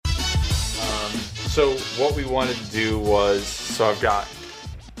So what we wanted to do was, so I've got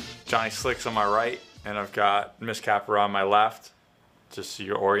Johnny Slicks on my right, and I've got Miss Capra on my left, just so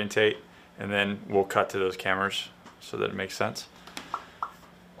you orientate, and then we'll cut to those cameras so that it makes sense.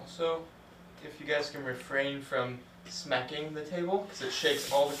 Also, if you guys can refrain from smacking the table, because it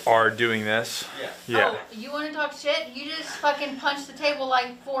shakes all the... Are doing this. Yeah. Oh, you want to talk shit? You just fucking punched the table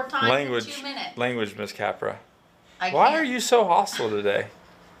like 4 times in 2 minutes. Language, Miss Capra. Why Why are you so hostile today?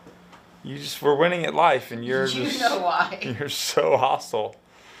 We're winning at life, and you're You know why. You're so hostile.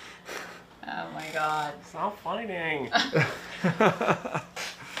 Oh my god. Stop fighting.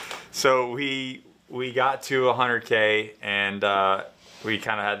 So we got to 100K, and we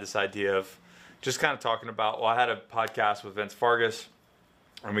kind of had this idea of just kind of talking about, well, I had a podcast with Vince Vargas,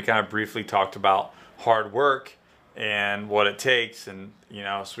 and we kind of briefly talked about hard work and what it takes, and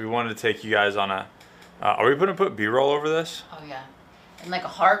so we wanted to take you guys on a, are we going to put B-roll over this? Oh yeah. And like a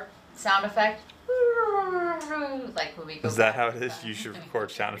heart sound effect. Like when we go. Is that how it is? You should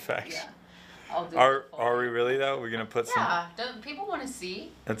record sound effects. Yeah. I'll do Are we really though? We're going to put some? Yeah. Don't people want to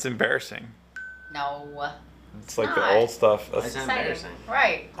see? That's embarrassing. No. It's like the old stuff. That's embarrassing.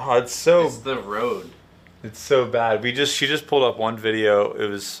 Right. Oh, it's so... It's the road. It's so bad. She just pulled up one video. It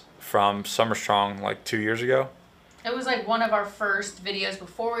was from Summer Strong like 2 years ago. It was like one of our first videos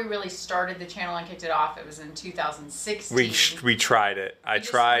before we really started the channel and kicked it off. It was in 2016. We tried it. I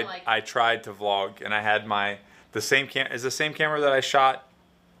tried to vlog, and I had the same camera that I shot.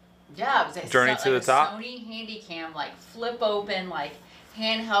 Yeah, it was Journey to the Top. Sony Handycam, like flip open, like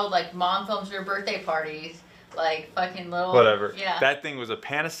handheld, like mom films her birthday parties, like fucking little. Whatever. Yeah. That thing was a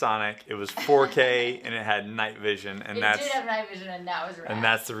Panasonic. It was 4K and it had night vision, and it did have night vision, and that was rad. And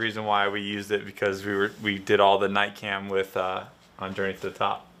that's the reason why we used it, because we did all the night cam with on Journey to the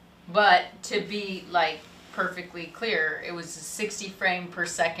Top. But to be like perfectly clear, it was 60 frame per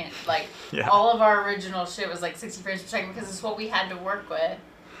second. Like all of our original shit was like 60 frames per second because it's what we had to work with.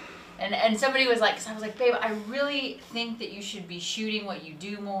 And somebody was like, 'cause I was like, babe, I really think that you should be shooting what you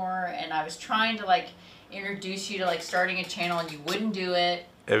do more. And I was trying to like introduce you to like starting a channel, and you wouldn't do it.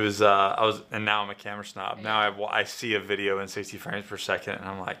 It was and now I'm a camera snob. Yeah. Now I see a video in 60 frames per second, and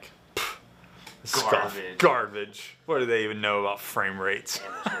I'm like, garbage. What do they even know about frame rates?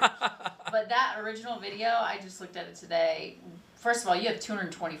 But that original video, I just looked at it today. First of all, you have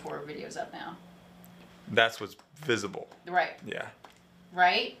 224 videos up now. That's what's visible. Right. Yeah.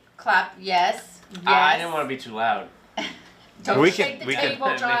 Right? Clap. Yes. Yes. I didn't want to be too loud. Don't shake the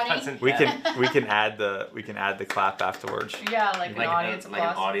table, Johnny. We can add the clap afterwards. Yeah, like an audience applause.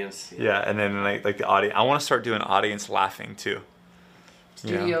 Like an audience. Yeah, and then like the audience. I want to start doing audience laughing too.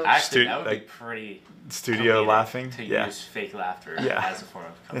 Studio. Actually, that would be pretty. Studio laughing. To use fake laughter as a form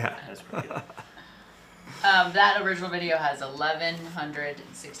of comedy. That's pretty good. That original video has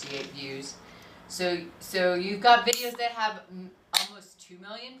 1,168 views. So you've got videos that have almost 2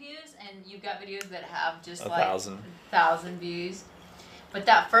 million views, and you've got videos that have just like 1,000 views. But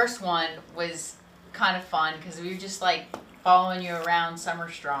that first one was kind of fun because we were just like following you around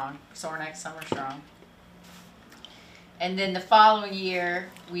Sornex Summer Strong. And then the following year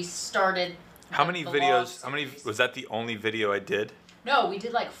we started. How many videos? How many was that? The only video I did? No, we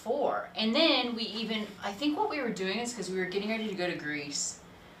did like 4, and then I think what we were doing is because we were getting ready to go to Greece.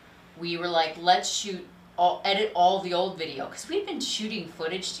 We were like, let's edit all the old video, because we've been shooting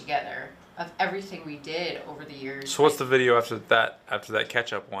footage together of everything we did over the years. So what's the video after that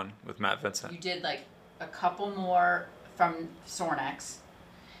catch-up one with Matt Vincent? You did like a couple more from Sornex.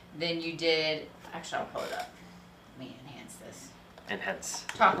 Then you did, actually I'll pull it up. Let me enhance this. Enhance.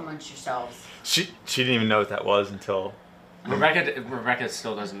 Talk amongst yourselves. She didn't even know what that was until... Rebecca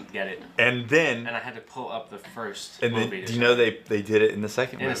still doesn't get it. And I had to pull up the first and movie. Then, do you know they did it in the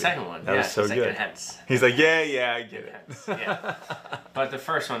second movie? In the second one. That was so good. Like, Enhance. He's like, yeah, I get Enhance. it. Yeah. But the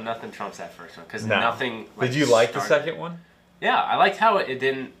first one, nothing trumps that first one. Because no. nothing... Did you like the second one? Yeah, I liked how they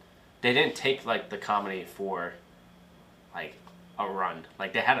didn't take like the comedy for like a run.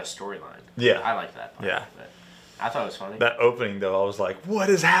 Like they had a storyline. Yeah. I liked that part. Yeah. But I thought it was funny. That opening though, I was like, what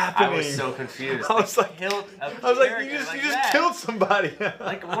is happening? I was so confused. I was like, you just killed somebody.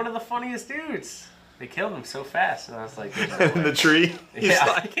 Like one of the funniest dudes. They killed him so fast, and I was like, no in the tree. He's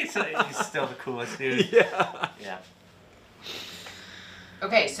still the coolest dude. Yeah. Yeah.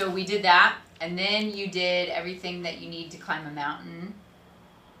 Okay, so we did that, and then you did everything that you need to climb a mountain.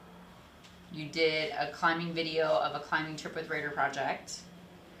 You did a climbing video of a climbing trip with Raider Project.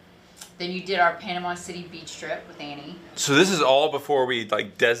 Then you did our Panama City beach trip with Annie. So this is all before we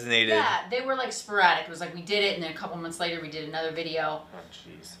like designated. Yeah, they were like sporadic. It was like we did it, and then a couple months later we did another video. Oh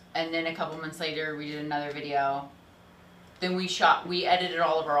jeez. And then a couple months later we did another video. Then we edited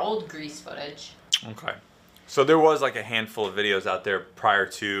all of our old Grease footage. Okay. So there was like a handful of videos out there prior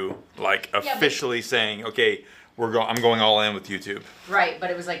to like Yeah, officially saying, okay, I'm going all in with YouTube. Right, but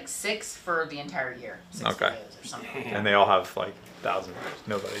it was like 6 for the entire year. 6 Okay. videos or something. Yeah. And they all have like 1,000 views.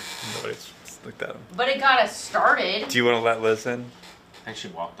 Nobody's looked at them. But it got us started. Do you want to let Liz in? I think she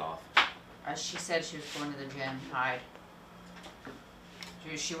walked off. She said she was going to the gym. Hide.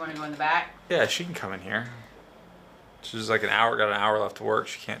 Does she want to go in the back? Yeah, she can come in here. She's like got an hour left to work.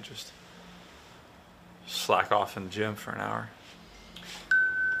 She can't just slack off in the gym for an hour.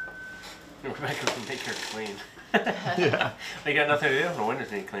 Rebecca can make her clean. Yeah. They got nothing to do. No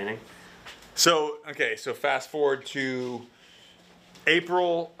windows need cleaning. So fast forward to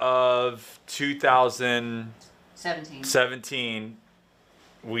April of 2017. 17.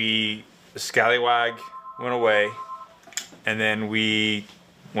 The Scallywag went away, and then we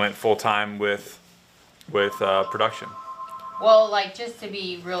went full time with production. Well, like, just to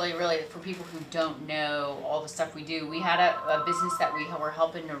be really, for people who don't know all the stuff we do, we had a business that we were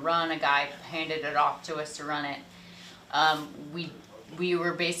helping to run. A guy handed it off to us to run it. We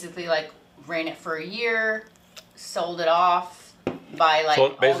were basically like, ran it for a year, sold it off by like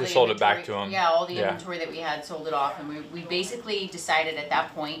Sold it back to him. Yeah, all the inventory that we had, sold it off, and we basically decided at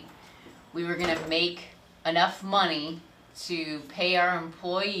that point we were gonna make enough money to pay our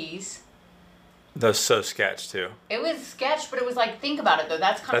employees. That's so sketch too. It was sketch, but it was like, think about it though.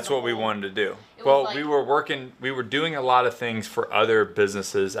 That's what we wanted to do. It was Well, like- we were doing a lot of things for other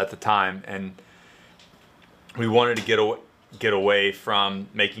businesses at the time, and we wanted to get away from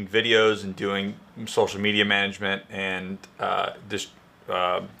making videos and doing social media management and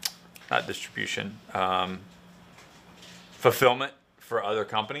not distribution, fulfillment for other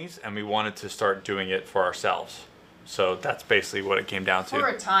companies, and we wanted to start doing it for ourselves. So that's basically what it came down to. For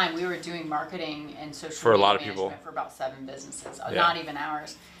a time, we were doing marketing and social For a media lot of management people. for about 7 businesses, Yeah. not even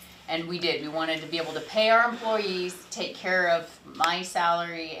ours. And we did. We wanted to be able to pay our employees, take care of my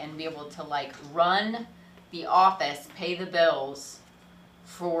salary, and be able to like run the office, pay the bills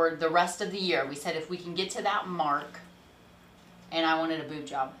for the rest of the year. We said if we can get to that mark, and I wanted a boob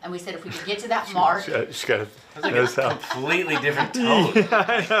job, and we said if we could get to that mark, Just gotta That's like a completely different tone.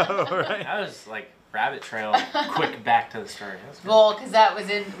 I know, right? That was like rabbit trail, quick back to the story. That was good. well, because that was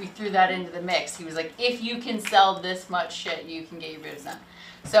we threw that into the mix. He was like, if you can sell this much shit, you can get your boobs done.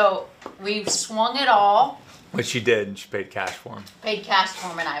 So we swung it all, Which she did, and she paid cash for him. paid cash for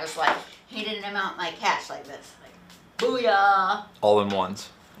him, and I was like, he didn't amount my cash like this. Like, booyah. All in ones.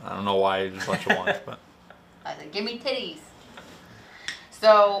 I don't know why, just a bunch of ones, but I said, give me titties.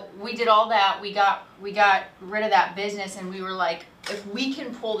 So we did all that. We got rid of that business, and we were like, if we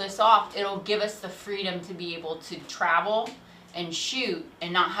can pull this off, it'll give us the freedom to be able to travel and shoot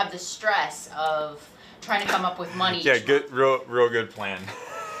and not have the stress of trying to come up with money. yeah, good, real good plan.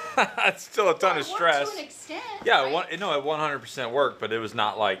 It's still a ton of It worked stress. to an extent. Yeah, right? it 100% worked, but it was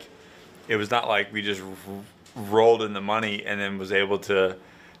not like we just rolled in the money and then was able to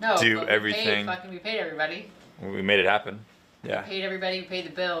No, do but everything. We paid everybody. We made it happen. Yeah, Paid everybody. We paid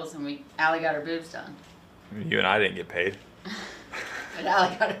the bills, and Allie got her boobs done. you and I didn't get paid, But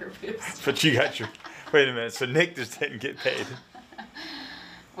Allie got her boobs done. but you got your. Wait a minute. So Nick just didn't get paid.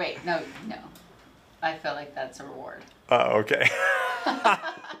 Wait, no. I feel like that's a reward. Oh, okay.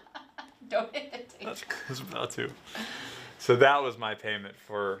 Don't hit the table. I was about to. So that was my payment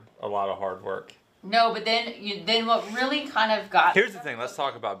for a lot of hard work. No, but then what really kind of got. Here's the thing. Let's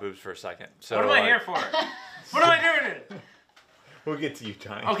talk about boobs for a second. So What am I here for? What am I doing here? We'll get to you,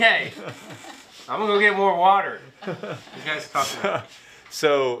 Johnny. Okay. I'm gonna go get more water. You guys talk about it.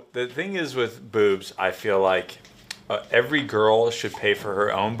 So the thing is with boobs, I feel like every girl should pay for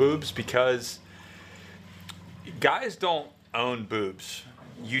her own boobs because guys don't own boobs.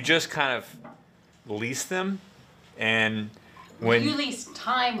 You just kind of lease them, and when you lease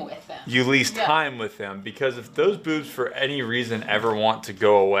time with them. you lease Yeah. time with them, because if those boobs for any reason ever want to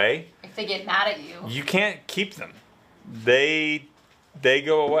go away, If they get mad at you. you can't keep them. They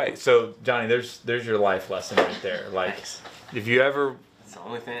go away. So Johnny, there's your life lesson right there. Like Thanks. if you ever It's the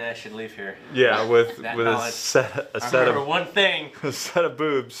only thing I should leave here. with That a knowledge. set I remember one thing. a set of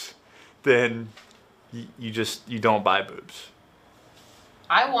boobs, then you don't buy boobs.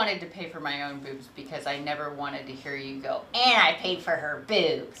 I wanted to pay for my own boobs because I never wanted to hear you go, and I paid for her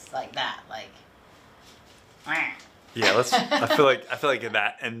boobs like that. Like, "Wah." Yeah, I feel like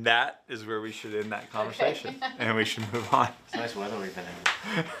that is where we should end that conversation, and we should move on. It's nice weather we've been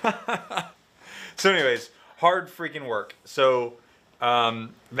having. So, anyways, hard freaking work. So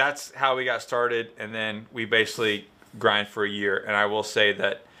that's how we got started, and then we basically grind for a year. And I will say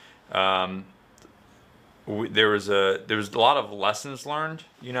that there was a lot of lessons learned.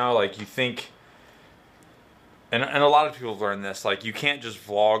 You know, like you think and a lot of people learn this, like you can't just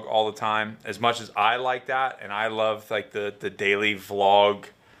vlog all the time. As much as I like that, and I love like the daily vlog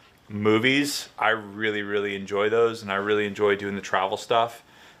movies, I really, really enjoy those, and I really enjoy doing the travel stuff.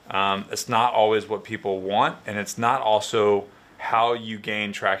 It's not always what people want, and it's not also how you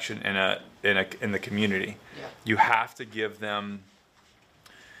gain traction in the community. Yeah. You have to give them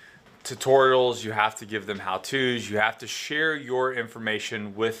tutorials, you have to give them how-tos, you have to share your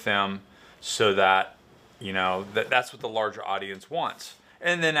information with them so that, you know, that's what the larger audience wants.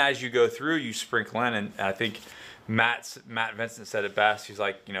 And then as you go through, you sprinkle in, and I think Matt Vincent said it best. He's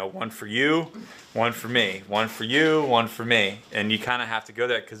like, you know, one for you, one for me, one for you, one for me. And you kind of have to go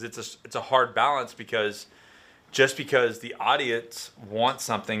there because it's a hard balance, because just because the audience wants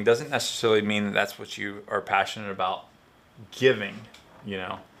something doesn't necessarily mean that that's what you are passionate about giving, you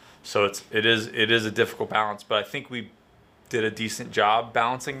know. So it is a difficult balance, but I think we did a decent job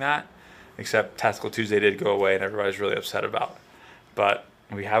balancing that, except Tactical Tuesday did go away and everybody's really upset about it. But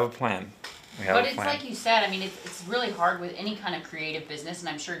we have a plan. But it's like you said, I mean, it's really hard with any kind of creative business, and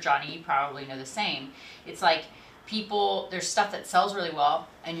I'm sure, Johnny, you probably know the same. It's like there's stuff that sells really well,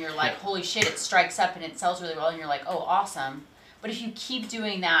 and you're like, holy shit, it strikes up and it sells really well, and you're like, oh, awesome. But if you keep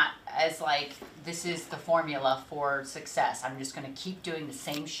doing that as like, this is the formula for success, I'm just going to keep doing the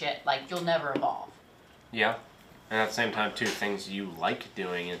same shit, like you'll never evolve. Yeah. And at the same time, too, things you like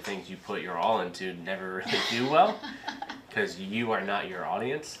doing and things you put your all into never really do well because you are not your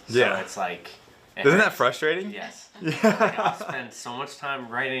audience. So Yeah. it's like... Isn't that frustrating? Yes. Yeah. Like, I'll spend so much time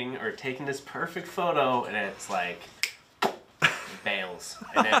writing or taking this perfect photo, and it's like... it bails.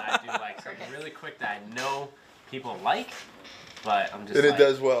 And then I do like something really quick that I know people like, but I'm just And like... it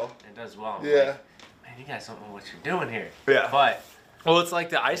does well. It does well. I'm Yeah. like, man, you guys don't know what you're doing here. Yeah. But... Well, it's like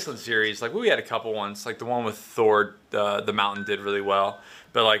the Iceland series. Like we had a couple ones. Like the one with Thor, the mountain did really well.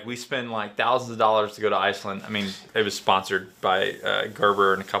 But like we spend like thousands of dollars to go to Iceland. I mean, it was sponsored by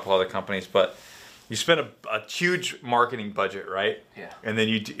Gerber and a couple other companies. But you spend a huge marketing budget, right? Yeah. And then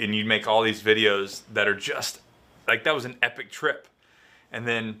you make all these videos that are just like, that was an epic trip. And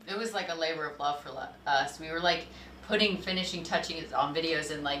then It was like a labor of love for us. We were like finishing touching it on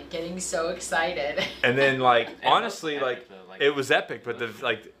videos and like getting so excited. And then like It honestly, was epic, like though, like- it was epic, but the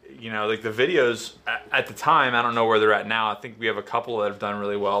like, you know, like the videos at the time, I don't know where they're at now. I think we have a couple that have done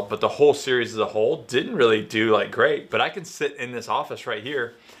really well, but the whole series as a whole didn't really do like great. But I can sit in this office right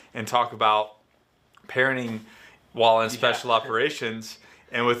here and talk about parenting while in special operations,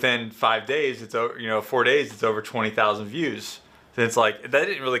 and within 5 days, it's over. You know, 4 days, it's over 20,000 views. And it's like, that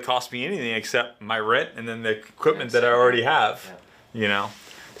didn't really cost me anything except my rent and then the equipment that I already have. Yeah. You know,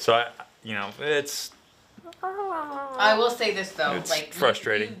 so it's. I will say this though, It's like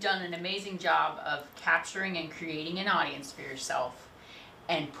frustrating. You've done an amazing job of capturing and creating an audience for yourself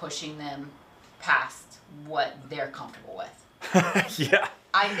and pushing them past what they're comfortable with. Yeah.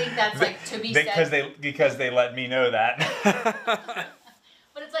 I think that's like to be said. Because they let me know that.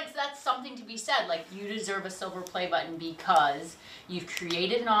 But it's like that's something to be said. Like you deserve a silver play button because you've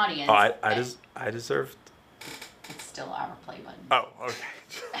created an audience. Oh, and I deserved. It's still our play button. Oh, okay.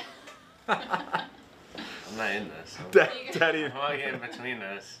 I'm not in this. So Daddy I and want to get in between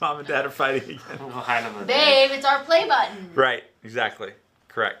this. Mom and Dad are fighting again. I'm going to hide on the Babe, it's our play button. Right. Exactly.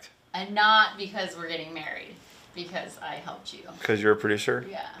 Correct. And not because we're getting married. Because I helped you. Because you're a producer.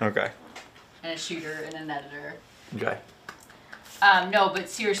 Yeah. Okay. And a shooter and an editor. Okay. No, but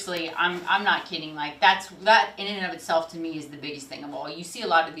seriously, I'm not kidding. Like that in and of itself to me is the biggest thing of all. You see a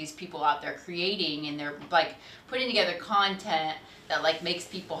lot of these people out there creating and they're like putting together content that like makes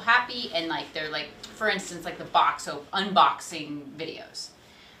people happy, and like they're like, for instance, like the unboxing videos.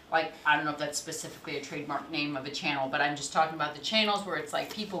 Like, I don't know if that's specifically a trademark name of a channel, but I'm just talking about the channels where it's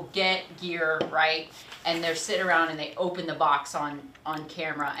like people get gear, right? And they're sit around and they open the box on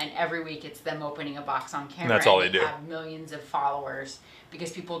camera, and every week it's them opening a box on camera. That's all and they do. have millions of followers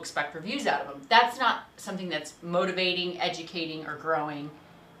because people expect reviews out of them. That's not something that's motivating, educating, or growing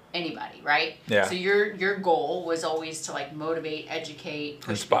anybody, right? Yeah. So your goal was always to like motivate, educate,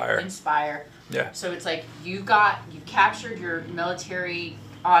 push Inspire. people, inspire. Yeah. So it's like you captured your military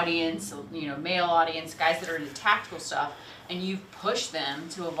audience, you know, male audience, guys that are into tactical stuff, and you've pushed them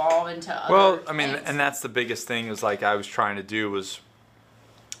to evolve into other Well, I mean, things. and that's the biggest thing is like I was trying to do was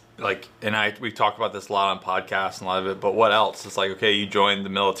like, and we talk about this a lot on podcasts and a lot of it, but what else? It's like, okay, you joined the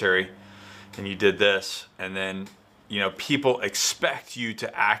military and you did this, and then, you know, people expect you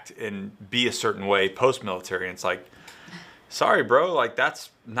to act and be a certain way post-military, and it's like, sorry, bro, like that's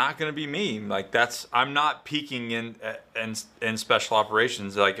not gonna be me. Like I'm not peaking in special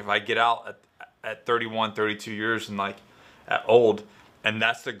operations. Like if I get out at 31, 32 years and like at old, and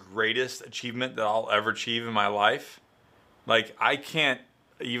that's the greatest achievement that I'll ever achieve in my life. Like, I can't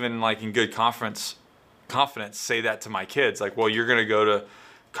even, like, in good confidence say that to my kids. Like, well, you're going to go to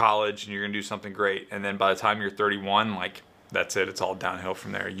college and you're going to do something great. And then by the time you're 31, like, that's it. It's all downhill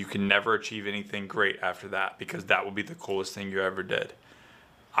from there. You can never achieve anything great after that, because that will be the coolest thing you ever did.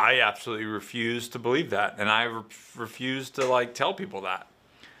 I absolutely refuse to believe that. And I refuse to, like, tell people that.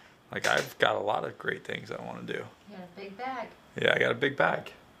 Like, I've got a lot of great things I want to do. You got a big bag. Yeah, I got a big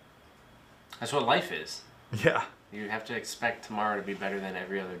bag. That's what life is. Yeah. You have to expect tomorrow to be better than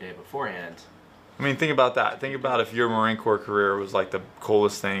every other day beforehand. I mean, think about that. Think about if your Marine Corps career was like the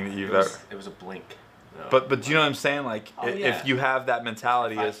coolest thing that you've ever. It was a blink. Though. But do you know what I'm saying? Like, if you have that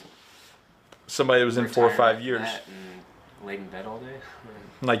mentality as somebody that was in 4 or 5 years, and laid in bed all day.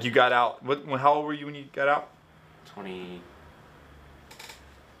 Like, you got out. How old were you when you got out? 22.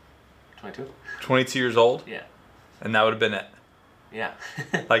 22 years old. Yeah. And that would have been it. Yeah.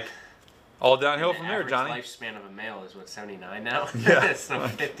 Like, all downhill from there, Johnny. The lifespan of a male is what, 79 now? Yeah. So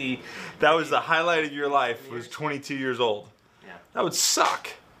 50. That was the highlight of your life, was 22 years old. Yeah. That would suck.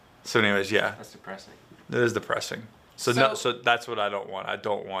 So anyways, yeah. That's depressing. It is depressing. So that's what I don't want. I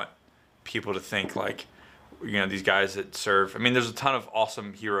don't want people to think like, you know, these guys that serve. I mean, there's a ton of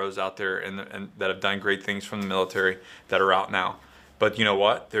awesome heroes out there and that have done great things from the military that are out now. But you know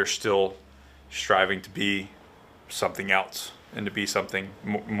what? They're still striving to be something else and to be something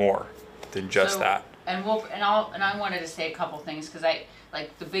more than just that. And I wanted to say a couple things, because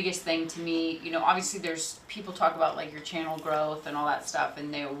like the biggest thing to me, you know, obviously there's people talk about like your channel growth and all that stuff,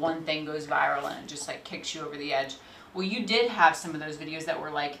 and one thing goes viral and it just like kicks you over the edge. Well, you did have some of those videos that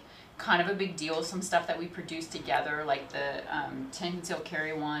were like kind of a big deal, some stuff that we produced together, like the 10 concealed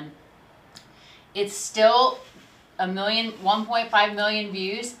carry one. It's still 1.5 million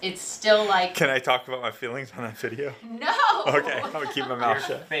views. It's still like. Can I talk about my feelings on that video? No. Okay, I'm gonna keep my mouth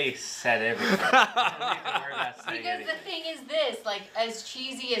Your shut. face said everything. Because the thing is this, like, as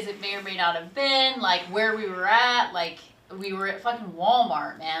cheesy as it may or may not have been, like where we were at, like we were at fucking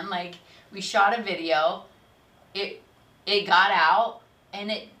Walmart, man. Like, we shot a video, it got out,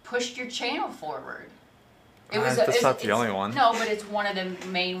 and it pushed your channel forward. That's not the only one. No, but it's one of the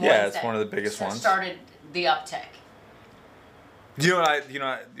main ones. Yeah, it's one of the biggest ones. Started the uptick. Do you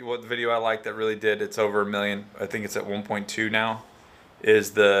know what the video I like that really did? It's over 1 million. I think it's at 1.2 now. This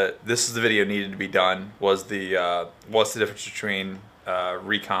is the video needed to be done. Was the what's the difference between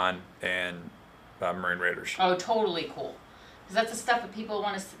recon and Marine Raiders? Oh, totally cool. Because that's the stuff that people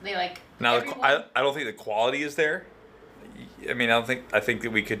want to. They like. Now I don't think the quality is there. I mean, I think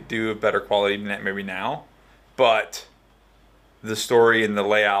that we could do a better quality maybe now, but the story and the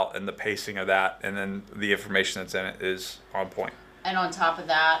layout and the pacing of that, and then the information that's in it is on point. And on top of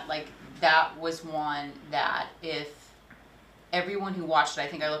that, like, that was one that if everyone who watched it, I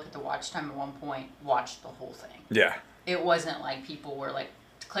think I looked at the watch time at one point, watched the whole thing. Yeah. It wasn't like people were like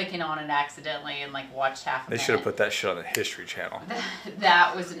clicking on it accidentally and like watched half of it. They should have put that shit on the History Channel.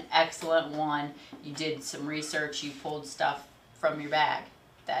 That was an excellent one. You did some research, you pulled stuff from your bag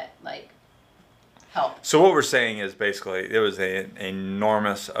that like helped. So what we're saying is basically it was an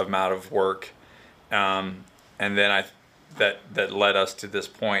enormous amount of work, and then that led us to this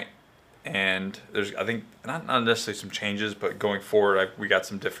point. And there's, I think, not necessarily some changes, but going forward, we got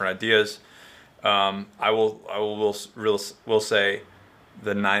some different ideas. I will say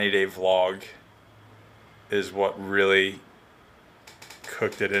the 90-day vlog is what really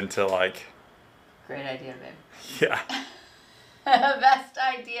cooked it into like. Great idea, babe. Yeah. Best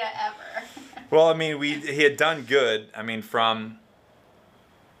idea ever. Well, I mean, he had done good. I mean, from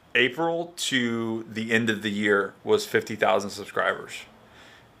April to the end of the year was 50,000 subscribers.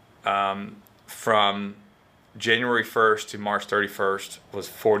 From January 1st to March 31st was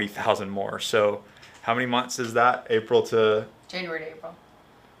 40,000 more. So how many months is that? April to April.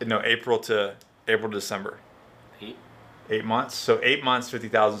 No, April to December. 8. 8 months. So 8 months,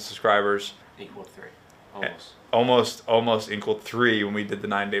 50,000 subscribers. Equal 3. Almost. Almost equaled 3 when we did the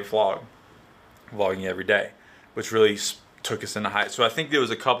 9-day vlogging every day, which really took us into high. So I think it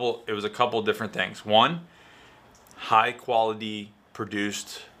was a couple different things. One, high quality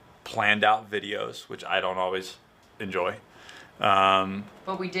produced, planned out videos, which I don't always enjoy.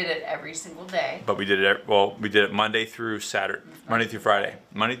 But we did it every single day. But we did it Monday through Friday.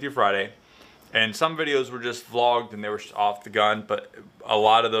 And some videos were just vlogged and they were off the gun, but a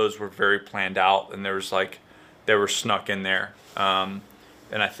lot of those were very planned out, and they were snuck in there. And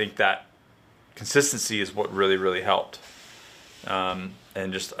I think that consistency is what really, really helped. And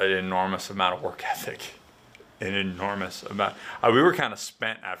just an enormous amount of work ethic. An enormous amount. We were kind of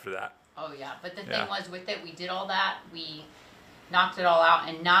spent after that. Oh yeah, but the thing was with it, we did all that. We knocked it all out,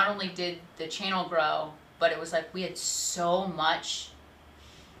 and not only did the channel grow, but it was like we had so much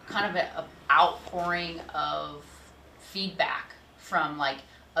kind of a outpouring of feedback from like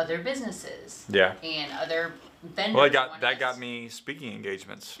other businesses Yeah. and other vendors. Well, wanting that us- got me speaking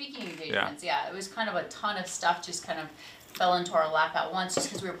engagements. Speaking engagements, yeah. It was kind of a ton of stuff just kind of fell into our lap at once just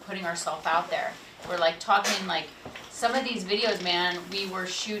because we were putting ourselves out there. We're like talking like some of these videos, man, we were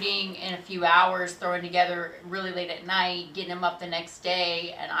shooting in a few hours, throwing together really late at night, getting them up the next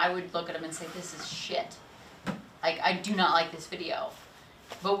day, and I would look at them and say, this is shit. Like, I do not like this video.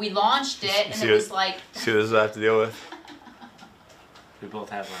 But we launched it and it was like... See, this is what I have to deal with. We both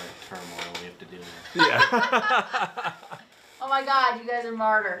have our turmoil we have to deal with. Yeah. Oh my God, you guys are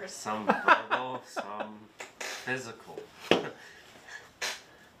martyrs. Some verbal, some physical.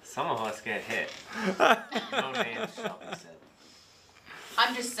 Some of us get hit. No names shall be said.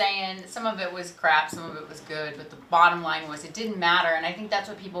 I'm just saying, some of it was crap, some of it was good, but the bottom line was it didn't matter, and I think that's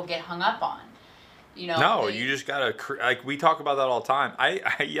what people get hung up on. You know, No, you just gotta like we talk about that all the time.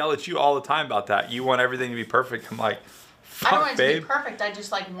 I yell at you all the time about that. You want everything to be perfect. I'm like, I don't want fuck, it babe. to be perfect. I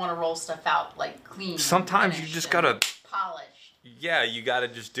just like want to roll stuff out like clean. Sometimes you finished, just and gotta. polish. Yeah, you gotta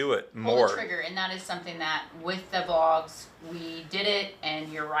just do it Pull more. the trigger, and that is something that with the vlogs we did it, and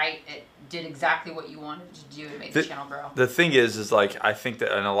you're right, it did exactly what you wanted to do. It made the channel grow. The thing is like I think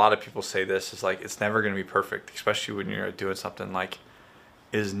that, and a lot of people say this is like it's never gonna be perfect, especially when you're doing something like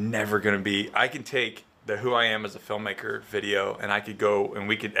is never gonna be. I can take the who I am as a filmmaker video, and I could go and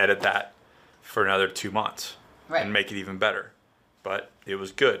we could edit that for another 2 months Right. and make it even better. But it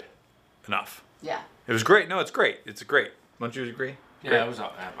was good enough. Yeah. It was great. No, it's great. It's great. Don't you agree? Yeah, Great. it was.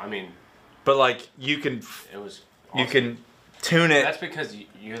 I mean, But like you can, it was. you Awesome. can tune it. That's because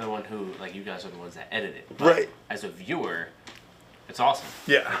you're the one who, like, you guys are the ones that edit it. But Right. As a viewer, it's awesome.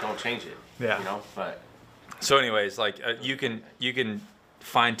 Yeah. Like, don't change it. Yeah. You know, but So, anyways, like you can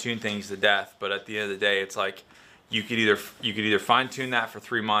fine tune things to death, but at the end of the day, it's like you could either fine tune that for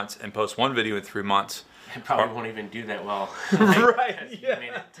 3 months and post one video in 3 months. it probably won't even do that well. Right, because yeah. You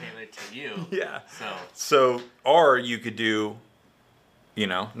made it tailored to you. Yeah. So. So, or you could do,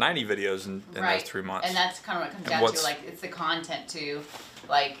 90 videos in Right. those 3 months. And that's kind of what it comes And down to. what's- Like, it's the content too.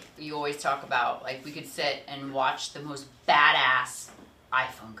 Like you always talk about, like we could sit and watch the most badass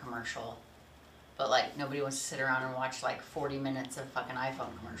iPhone commercial, but like nobody wants to sit around and watch like 40 minutes of fucking iPhone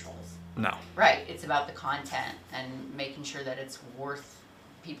commercials. No. Right. It's about the content and making sure that it's worth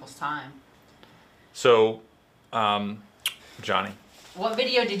people's time. So, Johnny. What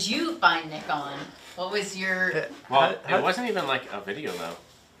video did you find Nick on? What was your? Well, it wasn't even like a video though.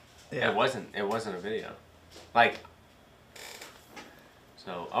 Yeah. It wasn't a video. Like,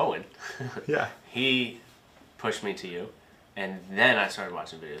 so Owen, Yeah. he pushed me to you, and then I started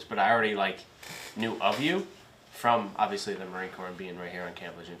watching videos. But I already like knew of you from obviously the Marine Corps and being right here on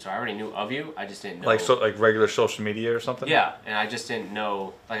Camp Legion. So I already knew of you. I just didn't know. Like regular social media or something. Yeah, and I just didn't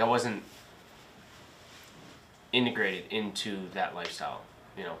know. Like I wasn't integrated into that lifestyle.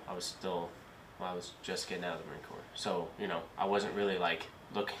 I was still. Well, I was just getting out of the Marine Corps. So, I wasn't really like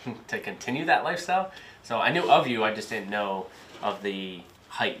looking to continue that lifestyle. So I knew of you, I just didn't know of the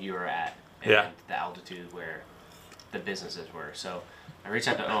height you were at and Yeah. the altitude where the businesses were. So I reached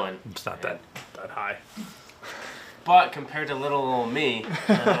out to Owen. It's not and- that high. But compared to little old me,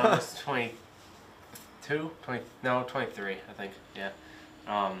 I was 23, I think. Yeah.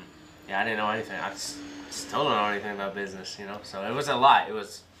 Yeah, I didn't know anything. I still don't know anything about business, So it was a lot. It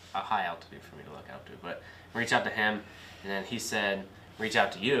was a high altitude for me to look out to. But I reached out to him, and then he said, reach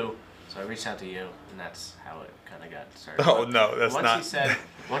out to you. So I reached out to you, and that's how it kind of got started. Oh, But no, that's once not.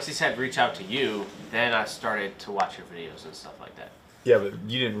 Once he said reach out to you, then I started to watch your videos and stuff like that. Yeah, but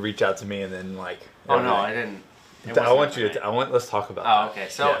you didn't reach out to me and then like. Oh no, I didn't. It I wasn't want you overnight. to. Let's talk about. Oh, that. okay.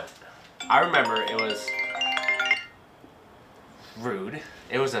 So Yeah. I remember it was rude.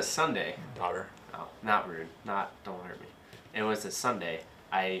 It was a Sunday. Daughter. Oh, not rude. Don't hurt me. It was a Sunday.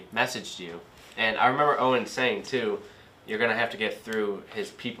 I messaged you, and I remember Owen saying too, "You're gonna have to get through his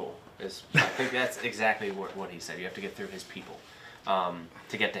people." I think that's exactly what he said. You have to get through his people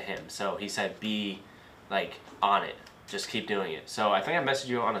to get to him. So he said, "Be like on it. Just keep doing it." So I think I messaged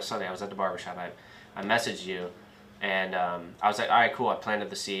you on a Sunday. I was at the barbershop. I messaged you, and I was like, "All right, cool. I planted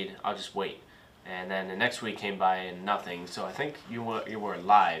the seed. I'll just wait." And then the next week came by and nothing. So I think you were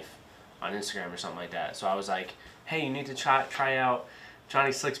live on Instagram or something like that. So I was like, "Hey, you need to try out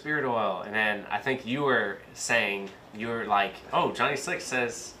Johnny Slick's beard oil." And then I think you were like, "Oh, Johnny Slick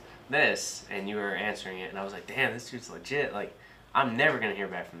says this," and you were answering it, and I was like, "Damn, this dude's legit. Like, I'm never gonna hear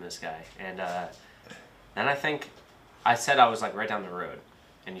back from this guy." And then I think I said I was like right down the road,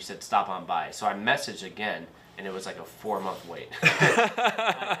 and you said stop on by. So I messaged again, and it was like a 4-month wait. Like, at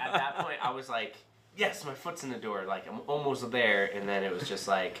that point, I was like, yes, my foot's in the door. Like, I'm almost there. And then it was just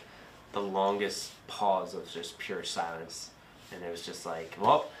like the longest pause of just pure silence. And it was just like,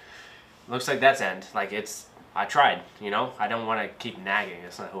 well, looks like that's end. Like, I tried, you know? I don't want to keep nagging.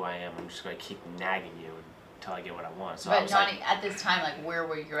 That's not who I am. I'm just going to keep nagging you until I get what I want. So I But was Johnny, like, at this time, like, where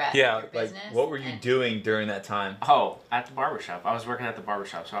were you at? Yeah, Your like business? what were you And- doing during that time? oh, at the barbershop. I was working at the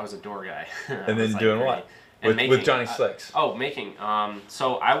barbershop, so I was a door guy. And then doing what? And With Johnny Slicks. Making.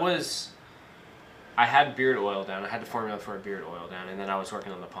 So I had beard oil down. I had the formula for a beard oil down, and then I was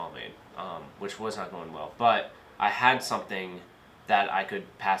working on the pomade, which was not going well. But I had something that I could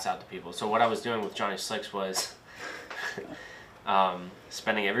pass out to people. So what I was doing with Johnny Slicks was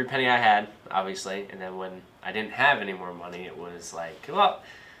spending every penny I had, obviously, and then when I didn't have any more money, it was like, well,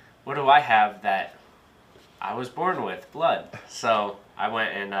 what do I have that I was born with? Blood. So I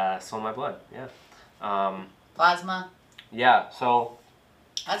went and sold my blood. Yeah. Plasma. Yeah. So.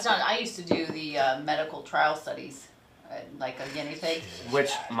 That's not. I used to do the medical trial studies, like a guinea pig. Which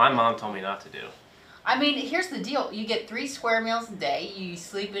my mom told me not to do. I mean, here's the deal: you get 3 square meals a day. You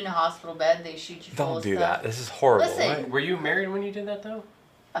sleep in a hospital bed. They shoot you full Don't of do stuff. that. This is horrible. Listen. Right? Were you married when you did that though?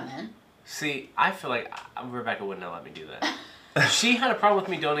 Yeah, man. See, I feel like Rebecca wouldn't have let me do that. She had a problem with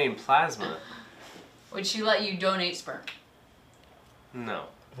me donating plasma. Would she let you donate sperm? No,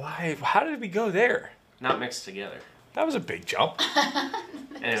 Why? How did we go there? not mixed together. That was a big jump.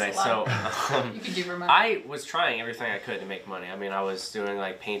 Anyway, There's a lot so you could do for money. I was trying everything I could to make money. I mean, I was doing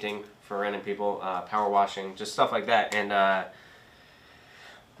like painting for random people, power washing, just stuff like that, and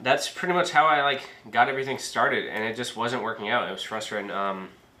that's pretty much how I like got everything started. And it just wasn't working out. It was frustrating.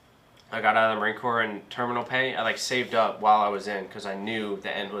 I got out of the Marine Corps and terminal pay. I like saved up while I was in because I knew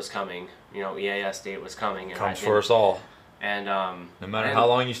the end was coming. You know, EAS date was coming. And Comes for us all. And No matter how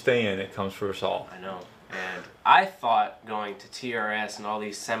long you stay in, it comes for us all. I know. And I thought going to TRS and all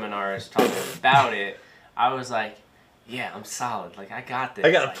these seminars talking about it, I was like, yeah, I'm solid. Like, I got this.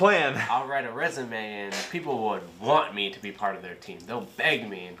 I got a Like, plan. I'll write a resume and people would want me to be part of their team. They'll beg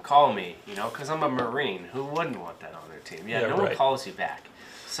me and call me, you know, because I'm a Marine. Who wouldn't want that on their team? Yeah, no one right. calls you back.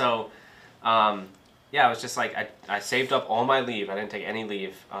 So, yeah, I was just like, I saved up all my leave. I didn't take any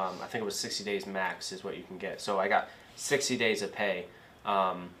leave. I think it was 60 days max is what you can get. So I got 60 days of pay.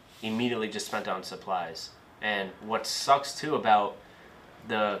 Immediately just spent on supplies. And what sucks too about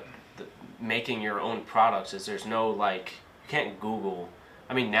the making your own products is there's no like, you can't Google.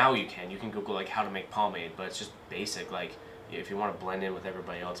 I mean, now you can Google like how to make pomade, but it's just basic, like if you want to blend in with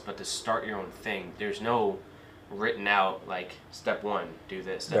everybody else. But to start your own thing, there's no written out like step 1 do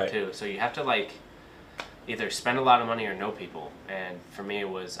this, step Right. 2. So you have to like either spend a lot of money or know people. And for me it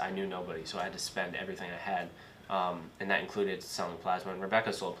was I knew nobody, so I had to spend everything I had. And that included selling plasma, and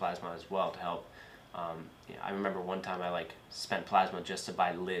Rebecca sold plasma as well to help. Yeah, I remember one time I like spent plasma just to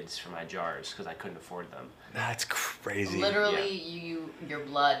buy lids for my jars because I couldn't afford them. That's crazy. Literally, your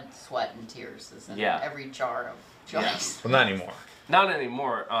blood, sweat, and tears is in Yeah. every jar of Johnny's. Well, not anymore. Not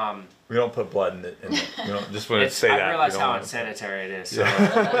anymore. We don't put blood in it. We don't just want to say I that. realize We don't how wanna- unsanitary it is, so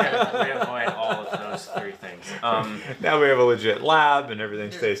Yeah. we avoid all of those 3 things. Now we have a legit lab and everything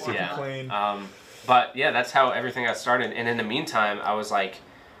There's stays super formula. clean. But yeah, that's how everything got started. And in the meantime, I was like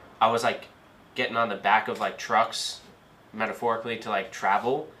getting on the back of like trucks, metaphorically, to like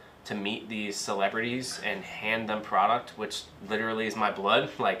travel to meet these celebrities and hand them product, which literally is my blood.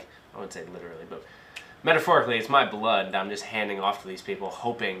 Like, I wouldn't say literally, but metaphorically, it's my blood that I'm just handing off to these people,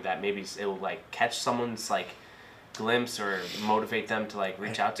 hoping that maybe it will like catch someone's like glimpse or motivate them to like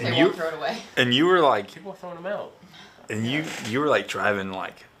reach out to They me. you- won't throw it away. And you were like, People are throwing them out. and you were like driving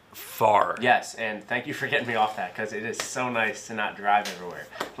like far. Yes, and thank you for getting me off that, because it is so nice to not drive everywhere.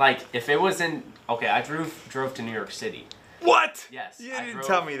 Like, if it was in, okay, I drove to New York City. What? Yes. You I didn't drove-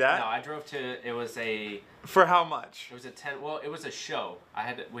 tell me that. No, I drove to, it was a For how much? it was a show.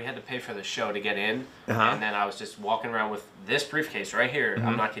 We had to pay for the show to get in, Uh-huh. and then I was just walking around with this briefcase right here. Mm-hmm.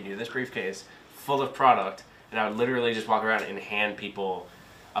 I'm not kidding you, this briefcase full of product, and I would literally just walk around and hand people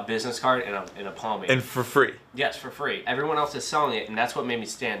a business card and a pomade. And for free. Yes, for free. Everyone else is selling it, and that's what made me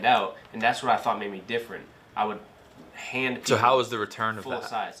stand out, and that's what I thought made me different. I would hand people So how was the return of full that?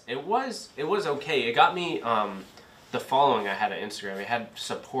 size. It was okay. It got me the following I had on Instagram. It had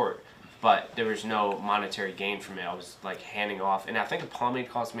support, but there was no monetary gain from it. I was like handing off, and I think a pomade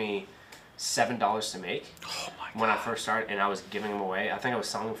cost me $7 to make Oh my god. when I first started, and I was giving them away. I think I was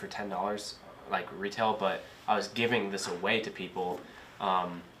selling them for $10 like retail, but I was giving this away to people,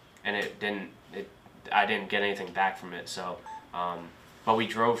 and I didn't get anything back from it. So, but we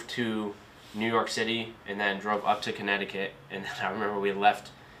drove to New York City and then drove up to Connecticut, and then I remember we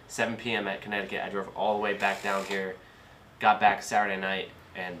left 7 p.m. at Connecticut. I drove all the way back down here, got back Saturday night,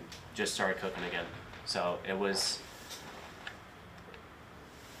 and just started cooking again. So it was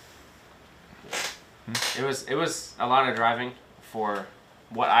a lot of driving for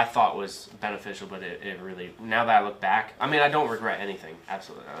what I thought was beneficial, but it really, now that I look back, I mean, I don't regret anything,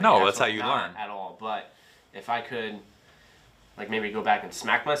 absolutely. Like, No, that's how absolutely you not learn. at all. But if I could, like, maybe go back and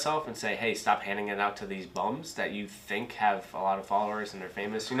smack myself and say, hey, stop handing it out to these bums that you think have a lot of followers and they're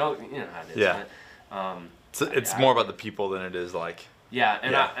famous. You know how it is. Yeah. Right? It's more about the people than it is like. Yeah,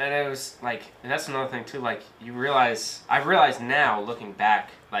 and Yeah. and it was like, and that's another thing too. Like, I realize now, looking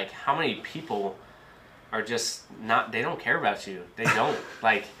back, like how many people are just not. They don't care about you. They don't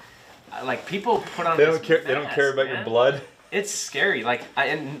like people put on. They this don't care. They don't mask, care about man. your blood. It's scary. Like,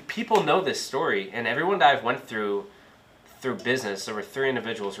 and people know this story, and everyone that I've went through business, there were 3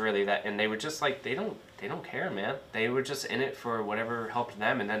 individuals really that, and they were just like, they don't care, man. They were just in it for whatever helped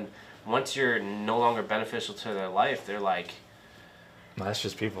them, and then once you're no longer beneficial to their life, they're like, No, that's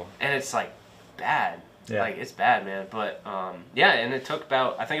just people. and it's like bad. Yeah. Like, it's bad, man. But yeah, and it took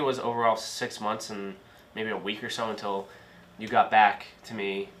about, I think it was overall 6 months and maybe a week or so until you got back to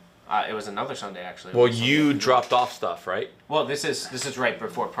me. It was another Sunday, actually. Well, you dropped off stuff, right? Well, this is right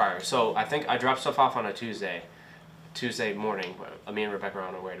before prior. So I think I dropped stuff off on a Tuesday morning. Me and Rebecca were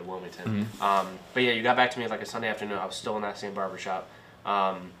on our way to Wilmington. But yeah, you got back to me like a Sunday afternoon. I was still in that same barbershop.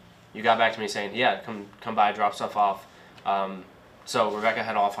 You got back to me saying, yeah, come by, drop stuff off. So Rebecca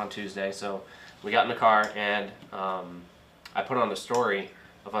had off on Tuesday. So we got in the car, and I put on the story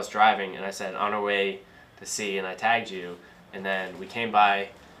of us driving, and I said, on our way to see, and I tagged you. And then we came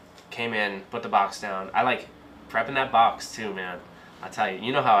in, put the box down. I like prepping that box too, man. I tell you,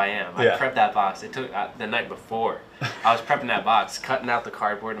 you know how I am. I Yeah. prepped that box. It took the night before. I was prepping that box, cutting out the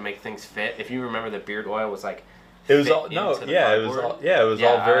cardboard to make things fit. If you remember, the beard oil was like It was fit all no, into the yeah, it was cardboard. all yeah, it was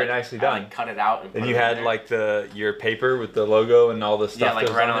all I, very like, nicely I, done. like, cut it out and put And it you in had there. like your paper with the logo and all the stuff. yeah, like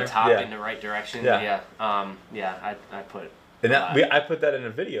that was right on on there. top Yeah. in the right direction. Yeah. I put. And that I put that in a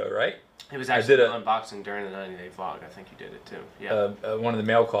video, right? It was I actually did an unboxing during the 90-day vlog. I think you did it too. Yeah. One of the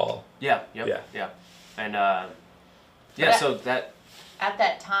mail call. Yeah. Yep. Yeah. Yeah. And But so that. At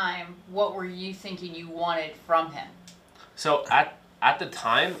that time, what were you thinking you wanted from him? So at the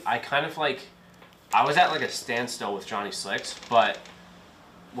time, I kind of like, I was at like a standstill with Johnny Slicks, but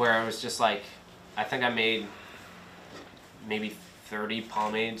where I was just like, I think I made maybe 30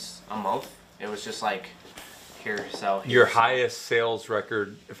 pomades a month. It was just like, here, sell. Here, Your sell. highest sales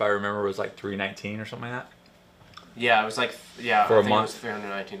record, if I remember, was like $319 or something like that. Yeah, it was like, yeah, For I a think month? it was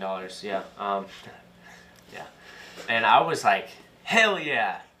 $319. Yeah. Yeah. And I was like, hell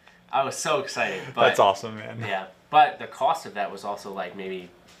yeah. I was so excited. But, That's awesome, man. Yeah. But the cost of that was also like maybe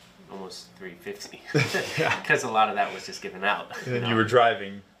almost $350 Yeah. because a lot of that was just given out. And then know? you were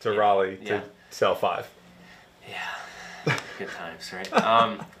driving to Raleigh to Yeah. sell 5. Yeah, good times, right?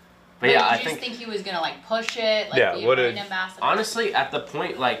 But yeah, I Did you just think he was gonna like push it, like Yeah, be what a if- brand ambassador? honestly, at the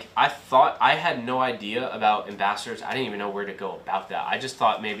point, like, I thought I had no idea about ambassadors. I didn't even know where to go about that. I just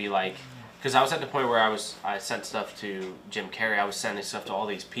thought maybe like, because I was at the point where I sent stuff to Jim Carrey. I was sending stuff to all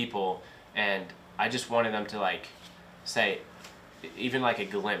these people, and I just wanted them to like say, even like a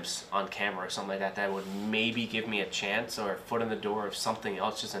glimpse on camera or something like that, that would maybe give me a chance or a foot in the door of something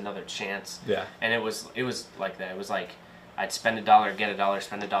else, just another chance. Yeah. And it was like that. It was like I'd spend $1, get $1,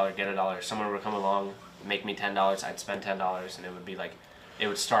 spend $1, get $1. Someone would come along, make me $10. I'd spend $10, and it would be like, it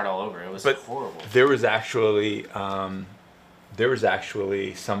would start all over. It was But horrible. There was actually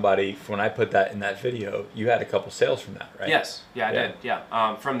somebody, when I put that in that video, you had a couple sales from that, right? Yes, yeah, I Yeah. did.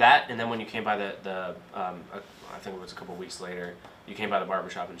 Yeah, from that, and then when you came by I think it was a couple weeks later, you came by the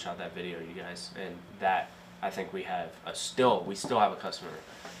barbershop and shot that video, you guys, and that I think we have we still have a customer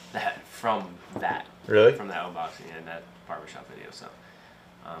that from that Really? from that unboxing and that barbershop video. So,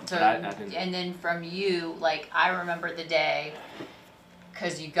 So, but I didn't. and then from you, like I remember the day,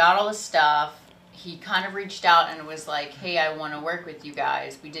 because you got all the stuff. He kind of reached out and was like, "Hey, I want to work with you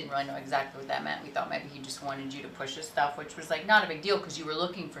guys." We didn't really know exactly what that meant. We thought maybe he just wanted you to push his stuff, which was like not a big deal because you were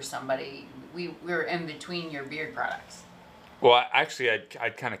looking for somebody. We were in between your beard products. Well,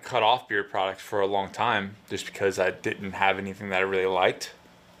 I'd kind of cut off beard products for a long time just because I didn't have anything that I really liked.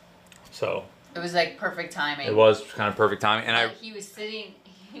 So It was like perfect timing. it was kind of perfect timing, and Like, he was sitting.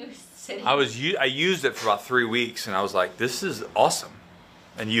 I used it for about 3 weeks, and I was like, "This is awesome,"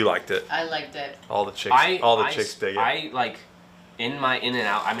 and you liked it. I liked it. All the chicks dig it. I like in my in and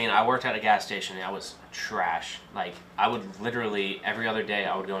out. I mean, I worked at a gas station. And I was trash. Like, I would literally every other day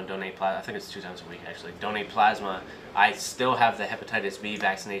I would go and donate plasma. I think it's 2 times a week actually. Donate plasma. I still have the hepatitis B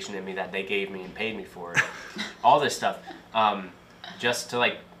vaccination in me that they gave me and paid me for. All this stuff, just to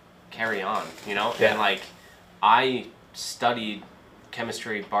like carry on, you know? Yeah. And like, I studied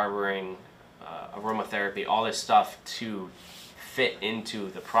chemistry, barbering, aromatherapy, all this stuff to fit into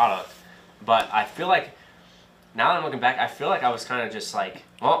the product. But I feel like, now that I'm looking back, I feel like I was kind of just like,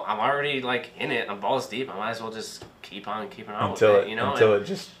 well, I'm already like in it. I'm balls deep. I might as well just keep on keeping on with it, you know? Until it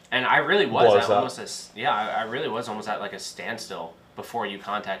just And I really was blows at up. almost I really was almost at like a standstill before you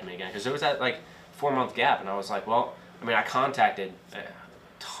contacted me again, because there was that like 4-month gap, and I was like, well, I mean, I contacted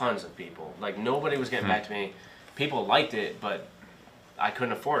tons of people. Like nobody was getting back to me. People liked it, but I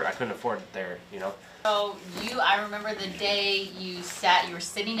couldn't afford it. I couldn't afford it there, you know. So I remember the day you were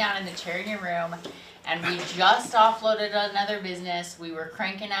sitting down in the chair in your room, and we just offloaded another business. We were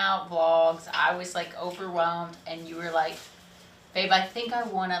cranking out vlogs. I was like overwhelmed, and you were like, babe, I think I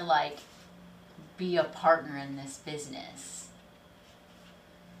want to like be a partner in this business.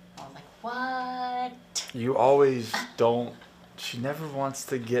 I was like, what? You always don't. She never wants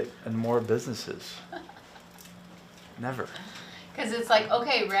to get in more businesses. Never. Because it's like,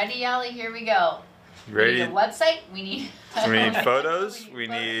 okay, ready, Allie? Here we go. We Ready? need a website. We need. We need photos. We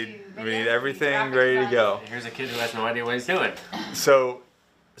need everything ready to go. Here's a kid who has no idea what he's doing. So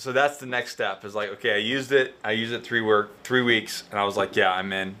that's the next step. Is like, okay, I used it 3 weeks, and I was like, yeah,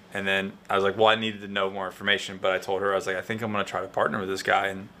 I'm in. And then I was like, well, I needed to know more information, but I told her, I was like, I think I'm gonna try to partner with this guy,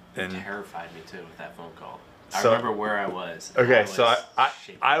 and Terrified me too with that phone call. I So- remember where I was. okay, I so was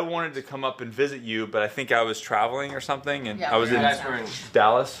shaking. I wanted to come up and visit you, but I think I was traveling or something, and Yeah, I was we in were You guys were in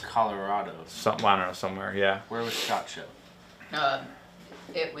Dallas, Colorado. something, I don't know, somewhere, yeah, Where was SHOT Show?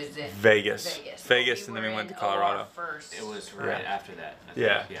 It was in Vegas, Vegas, and then we were went to in Colorado. OR first. It was right Yeah. after that. I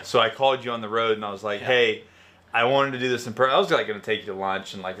Yeah. think. So I called you on the road, and I was like, Yeah. hey, I wanted to do this in person. I was like going to take you to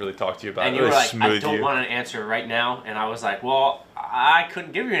lunch and like really talk to you about And it, you were really like, I smooth don't you. want an answer right now. And I was like, well, I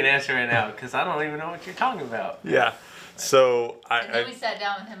couldn't give you an answer right now because I don't even know what you're talking about. Yeah. So And then I we sat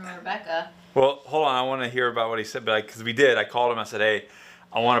down with him and Rebecca. well, hold on. I want to hear about what he said, but because we did, I called him. I said, hey,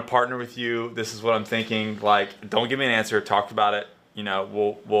 I want to partner with you. This is what I'm thinking. Like, don't give me an answer. Talk about it. You know,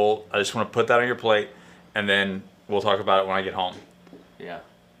 we'll. I just want to put that on your plate, and then we'll talk about it when I get home. Yeah.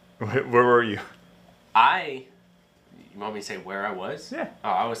 Where were you? You want me to say where I was? Yeah. Oh,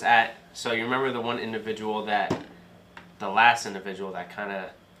 I was at, so you remember the one individual the last individual that kind of,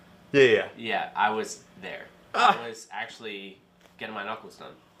 Yeah. yeah, I was there. Ah. I was actually getting my knuckles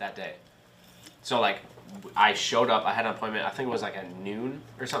done that day. So like, I showed up, I had an appointment, I think it was like at noon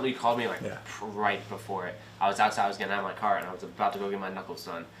or something. You called me like Yeah. right before it. I was outside, I was getting out of my car, and I was about to go get my knuckles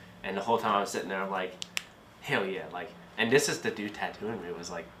done. And the whole time I was sitting there, I'm like, hell yeah, like, and this is the dude tattooing me was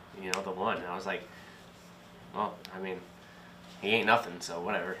like, you know, the one. And I was like, well, I mean, he ain't nothing, so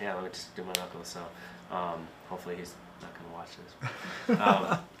whatever. Yeah, let me just do my knuckles. So, hopefully he's not gonna watch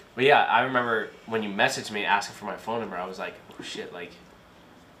this. But yeah, I remember when you messaged me asking for my phone number, I was like, oh shit, like,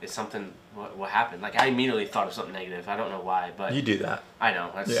 is something, what happened? Like, I immediately thought of something negative. I don't know why, but You do that. I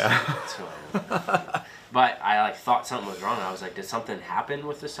know. That's, Yeah. that's who I am. But I like thought something was wrong. I was like, did something happen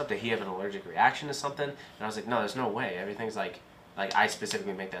with this stuff? Did he have an allergic reaction to something? And I was like, no, there's no way. Everything's like I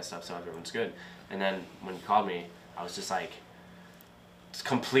specifically make that stuff so everyone's good. And then when you called me, I was just like, it's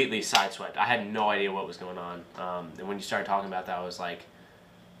completely sideswiped. I had no idea what was going on. And when you started talking about that, I was like,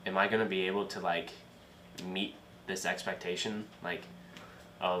 am I gonna be able to like meet this expectation like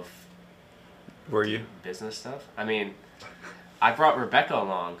of Were you? business stuff? I mean, I brought Rebecca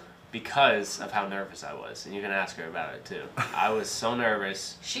along because of how nervous I was, and you can ask her about it too. I was so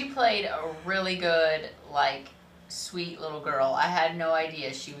nervous. She played a really good, like, sweet little girl. I had no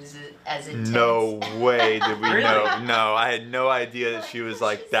idea she was as intense. No way did we Really? know. No, I had no idea that she was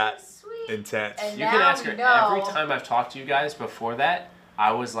like She's that so sweet. intense. And You can now ask her we know. every time I've talked to you guys before that.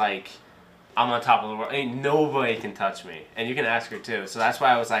 I was like, I'm on top of the world. Ain't nobody can touch me. And you can ask her too. So that's why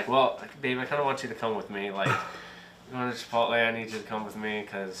I was like, well, babe, I kind of want you to come with me. Like, you going to Chipotle? I need you to come with me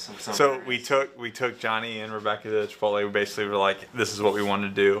because I'm so. So nervous. we took Johnny and Rebecca to Chipotle. We basically were like, this is what we wanted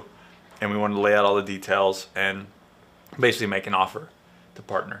to do, and we wanted to lay out all the details and basically make an offer to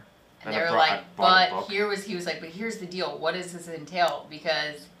partner. And And they I were brought- I like, bought a but book. he was like, but here's the deal. What does this entail?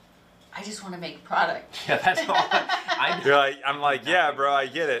 Because I just want to make product. Yeah, that's all. I You're like, I'm like, yeah, bro, I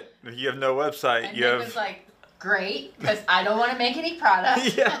get it. You have no website. And You Nick have. was like, great, because I don't want to make any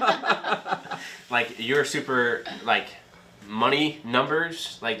product. Yeah. like you're super like money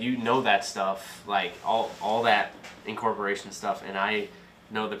numbers, like you know that stuff, like all that incorporation stuff, and I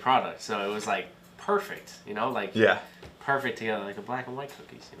know the product, so it was like perfect, you know, like Yeah. perfect together, like a black and white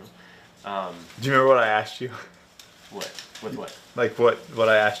cookies, you know. Do you remember what I asked you? What with what? Like what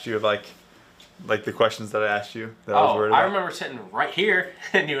I asked you, like the questions that I asked you that I was Oh, worried about? I remember sitting right here,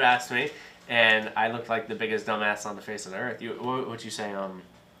 and you asked me, and I looked like the biggest dumbass on the face of the earth. What would you say?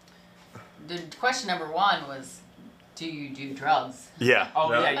 the question number 1 was, do you do drugs? Yeah. Oh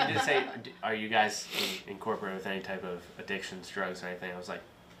no. yeah, you did say, are you guys incorporated with any type of addictions, drugs, or anything? I was like,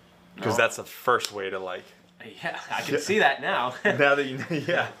 Because no. that's the first way to like. Yeah, I can see that now. Now that you know,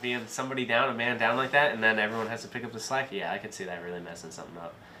 yeah. Being somebody down, a man down like that, and then everyone has to pick up the slack. Yeah, I could see that really messing something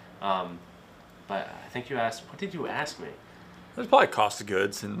up. But I think you asked, what did you ask me? There's probably cost of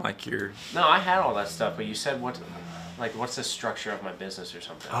goods and like your. No, I had all that stuff, but you said what's the structure of my business or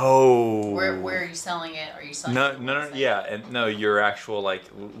something? Oh. Where are you selling it? Are you selling No, it? on no, the no, website? yeah, and no, your actual like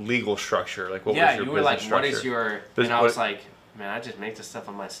legal structure, like what was Yeah, your you were like, business what is structure? your? Bus- And I was what- like, man, I just make the stuff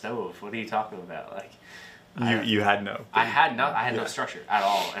on my stove. What are you talking about? Like, You had no. I had no Yeah. structure at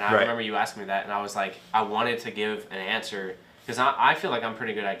all, and I Right. remember you asking me that, and I was like, I wanted to give an answer because I feel like I'm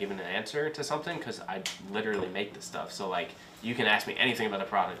pretty good at giving an answer to something because I literally make the stuff. So like, you can ask me anything about the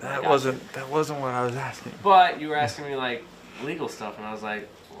product. and I That got wasn't what I was asking. you. But you were asking me like legal stuff, and I was like,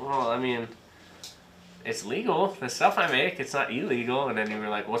 well, I mean, it's legal. The stuff I make, it's not illegal. And then you were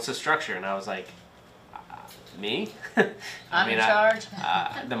like, what's the structure? And I was like, me? I'm in charge.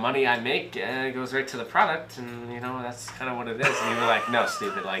 The money I make goes right to the product, and you know that's kind of what it is. And you were like, "No,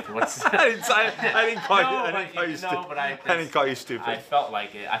 stupid. Like, what's?" I didn't call you. No, I but didn't call you no, stupid. but I didn't call you stupid. I felt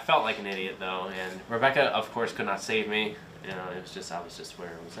like it. I felt like an idiot though, and Rebecca, of course, could not save me. You know, it was just I was just where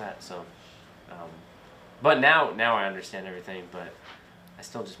it was at. So, but now I understand everything. But I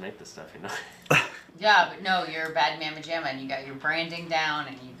still just make this stuff, you know. Yeah, but no, you're a bad mamma jamma, and you got your branding down,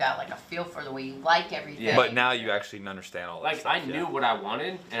 and you got like a feel for the way you like everything. Yeah. But now you actually understand all that Like stuff. I knew what I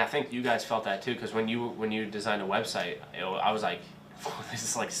wanted, and I think you guys felt that too. Because when you designed a website, I was like, this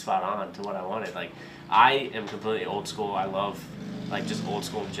is like spot on to what I wanted. Like I am completely old school. I love like just old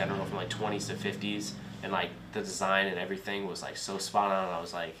school in general, from like 20s to 50s, and like the design and everything was like so spot on. I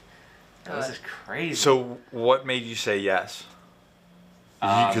was like, oh, this is crazy. So what made you say yes?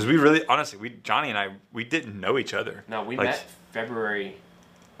 Um, Because we really, honestly, Johnny and I, we didn't know each other. No, we Like, met February,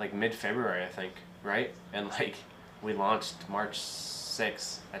 like mid-February, I think, right? And like we launched March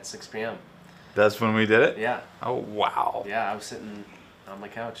 6th at 6 p.m. That's when we did it. Yeah, Oh wow. yeah. I was sitting on my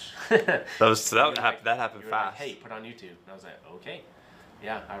couch. That happened You were like, fast. hey, put on YouTube. And I was like, okay.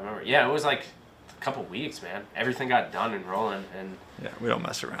 Yeah, I remember. Yeah, it was like a couple weeks, man. Everything got done and rolling, and Yeah, we don't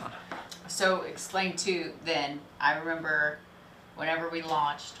mess around. So explain too. Then I remember, whenever we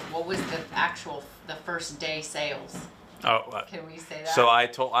launched, what was the first day sales? Oh. Can we say that? So we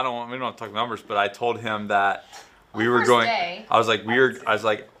don't have to talk numbers, but I told him that we Well, were first going. day, I was like,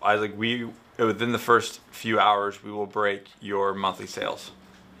 within the first few hours, we will break your monthly sales.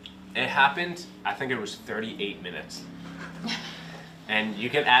 it happened. I think it was 38 minutes. And you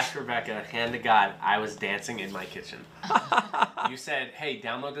can ask Rebecca, hand to God, I was dancing in my kitchen. You said, hey,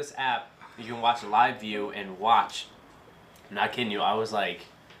 download this app. You can watch a live view and watch. I'm not kidding you. I was like,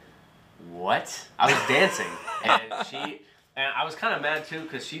 what? I was dancing. And I was kind of mad too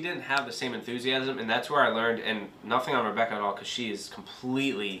because she didn't have the same enthusiasm. And that's where I learned, and nothing on Rebecca at all, because she is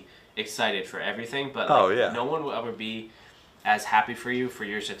completely excited for everything. But Oh, yeah. no one will ever be as happy for you for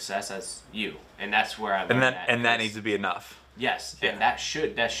your success as you. And that's where I learned And that is- needs to be enough. Yes, Yeah. and that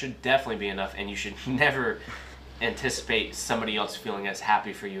should definitely be enough, and you should never anticipate somebody else feeling as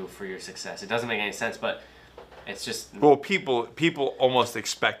happy for you for your success. It doesn't make any sense, but it's just Well, people almost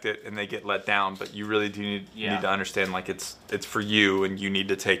expect it and they get let down, but you really do need to understand like it's for you and you need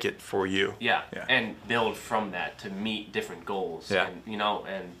to take it for you. yeah, Yeah. and build from that to meet different goals. Yeah. And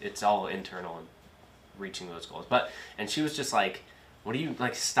and it's all internal and reaching those goals. And she was just like, "What do you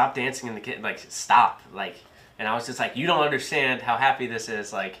like? Stop dancing in the kitchen! Like stop! Like." And I was just like, you don't understand how happy this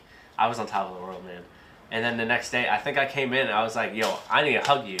is. Like, I was on top of the world, man. And then the next day, I think I came in and I was like, yo, I need to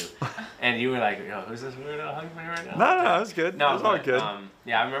hug you. And you were like, yo, who's this weirdo hugging me right now? No, it was good. No, it was all but, good.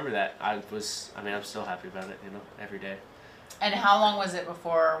 yeah, I remember that. I'm still happy about it, every day. And how long was it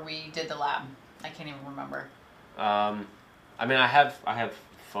before we did the lab? I can't even remember. I have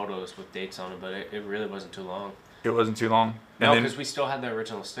photos with dates on it, but it really wasn't too long. It wasn't too long. No, And then- because we still had the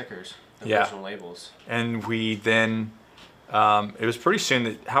original stickers, the Yeah. original labels. And we then, it was pretty soon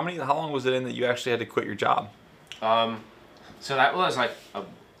that, how long was it in that you actually had to quit your job? So that was like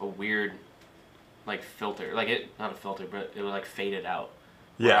a weird, like filter, not a filter, but it was like faded out.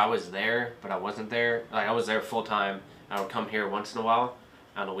 Where Yeah. I was there, but I wasn't there. Like I was there full time. I would come here once in a while,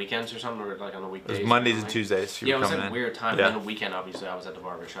 on the weekends or something, or like on the It weekdays. was Mondays or and something. Tuesdays. You Yeah, it were was coming a in. weird time. Yeah. And then the weekend, obviously, I was at the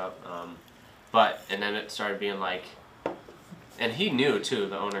barbershop. And then it started being like, and he knew too,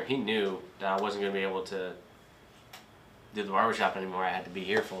 the owner, he knew that I wasn't going to be able to do the barbershop anymore. I had to be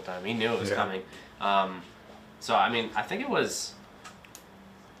here full time. He knew it was Yeah. coming. So, I think it was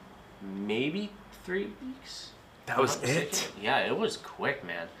maybe 3 weeks. That was I'm not it? mistaken. Yeah, it was quick,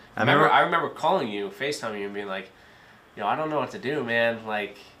 man. I remember calling you, FaceTiming you, and being like, yo, I don't know what to do, man.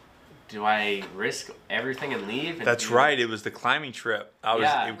 Like, do I risk everything and leave? And That's right. It was the climbing trip.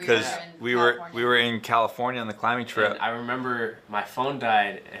 Because we were in California on the climbing trip. And I remember my phone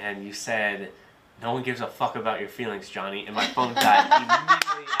died, and you said, "No one gives a fuck about your feelings, Johnny." And my phone died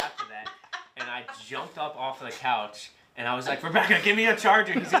immediately after that, and I jumped up off of the couch, and I was like, "Rebecca, give me a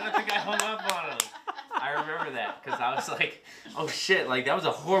charger. He's gonna think I hung up on him." I remember that because I was like, "Oh shit!" Like that was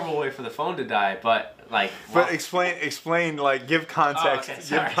a horrible way for the phone to die, but like. But explain, like give context. Oh,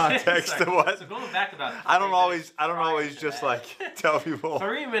 okay, give context to what. So going back about. I don't always just like tell people.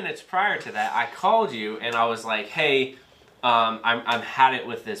 3 minutes prior to that, I called you and I was like, "Hey, I'm had it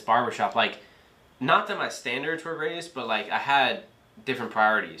with this barbershop. Like, not that my standards were raised, but like I had different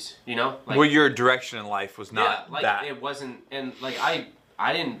priorities. You know, like well, your direction in life was not that. It wasn't, and like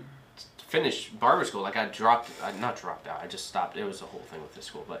I didn't finish barber school. Like I not dropped out. I just stopped. It was the whole thing with this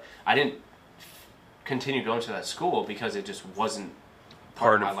school, but I didn't continue going to that school because it just wasn't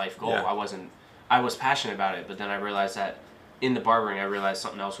part of my life goal. Yeah. I was passionate about it, but then I realized that in the barbering, I realized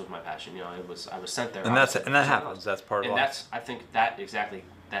something else was my passion. You know, I was sent there. And that happens. That's part of life. I think that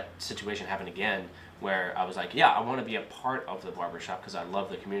situation happened again, where I was like, yeah, I want to be a part of the barbershop because I love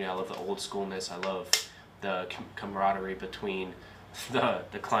the community. I love the old schoolness. I love the camaraderie between the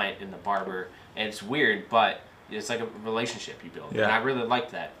client and the barber. And it's weird, but it's like a relationship you build. Yeah. And I really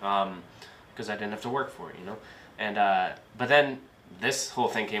liked that because I didn't have to work for it, you know. And but then this whole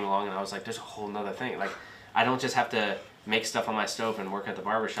thing came along, and I was like, there's a whole nother thing. Like, I don't just have to make stuff on my stove and work at the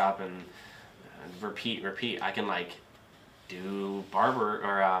barbershop and repeat. I can like do barber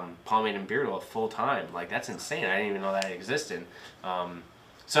or pomade and beard oil full time. Like, that's insane. I didn't even know that existed.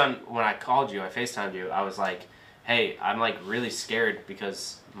 So when I called you, I FaceTimed you, I was like, hey, I'm like really scared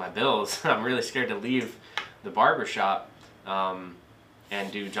because my bills. I'm really scared to leave the barbershop and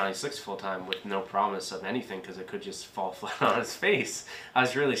do Johnny Slicks full time with no promise of anything because it could just fall flat on his face. I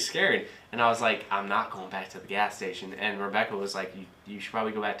was really scared, and I was like, I'm not going back to the gas station. And Rebecca was like, you should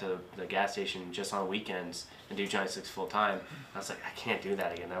probably go back to the gas station just on weekends and do Johnny Slicks full time. And I was like, I can't do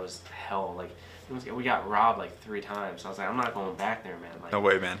that again. That was hell. Like, we got robbed like 3 times. I was like, I'm not going back there, man. Like, No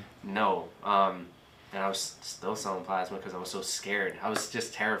way, man. No. And I was still selling plasma because I was so scared. I was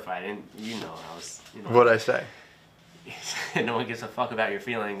just terrified, and I was. What'd I say? No one gives a fuck about your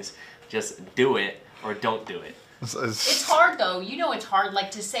feelings. Just do it or don't do it. It's hard though. You know it's hard.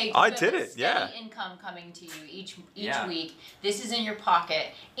 Like to say. I did it. Yeah. Income coming to you each Yeah. week. This is in your pocket,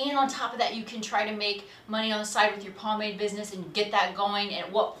 and on top of that, you can try to make money on the side with your pomade business and get that going. And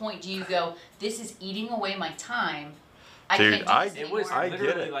at what point do you go? This is eating away my time. Dude, I can't do this It was anymore."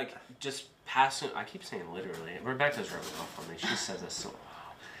 literally like just passing. I keep saying literally. Rebecca's rubbing off on me. She says this so.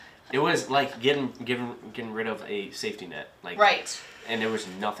 It was like getting rid of a safety net, like Right. and there was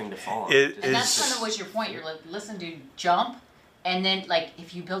nothing to fall on. And that's kind of was your point. You're like, listen, dude, jump, and then like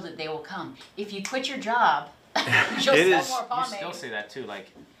if you build it, they will come. If you quit your job, you'll sell more You pomade. still say that too,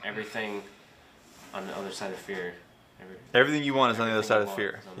 like everything on the other side of fear. Everything you want is on the other side of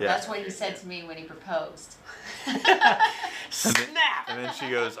fear. Yeah. That's what he said to me when he proposed. Snap! And then she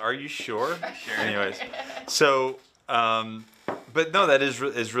goes, "Are you sure?" Sure. Anyways, so, but no, that is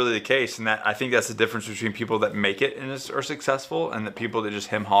really the case, and that I think that's the difference between people that make it and are successful, and the people that just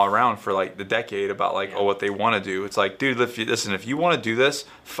hem haw around for like the decade about like what they want to do. It's like, dude, listen, if you want to do this,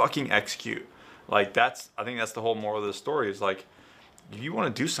 fucking execute. Like I think that's the whole moral of the story is like, if you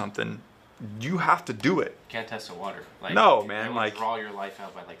want to do something, you have to do it. Can't test the water. Like, No, man, It like- would draw your life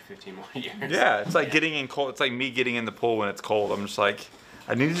out by like 15 more years. Yeah, it's like getting in cold. It's like me getting in the pool when it's cold. I'm just like,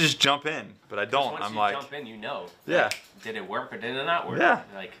 I need to just jump in, but I don't. Once I'm you like, jump in, you know. Yeah. Like, did it work or did it not work? Yeah.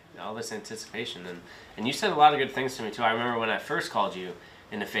 Like all this anticipation, and you said a lot of good things to me too. I remember when I first called you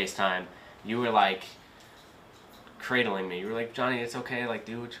into FaceTime, you were like cradling me. You were like, Johnny, it's okay. Like,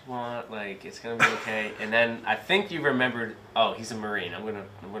 do what you want. Like, it's gonna be okay. And then I think you remembered. Oh, he's a Marine. I'm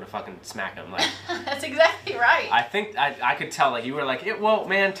gonna fucking smack him. Like, That's exactly right. I think I could tell. Like, you were like, well,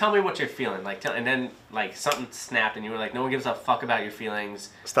 man, tell me what you're feeling. Like, and then like something snapped, and you were like, no one gives a fuck about your feelings.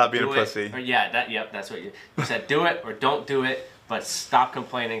 Stop being Do a it. pussy. Or, yeah, that's what you said. Do it or don't do it, but stop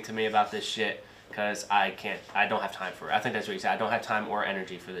complaining to me about this shit because I don't have time for it. I think that's what you said. I don't have time or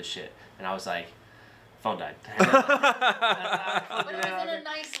energy for this shit. And I was like, phone died. But it was in a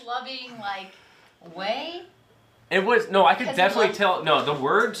nice, loving, like, way. It was, no, I could 'Cause definitely you tell, no, the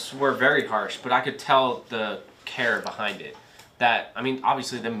words were very harsh, but I could tell the care behind it. That, I mean,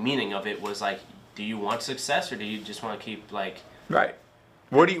 obviously the meaning of it was like, do you want success or do you just want to keep, like... right.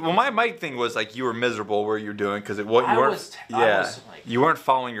 What do you? Well, my thing was like you were miserable where you're doing because you I weren't. was like- you weren't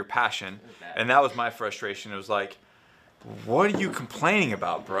following your passion, It was bad. and that was my frustration. It was like, what are you complaining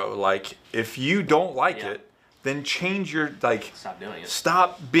about, bro? Like, if you don't like Yeah. it, then change your, like, Stop doing it.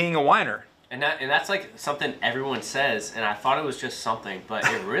 stop being a whiner. And that's like something everyone says, and I thought it was just something, but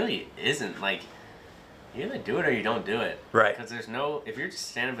it really isn't. Like, you either do it or you don't do it. Right. Because there's no, if you're just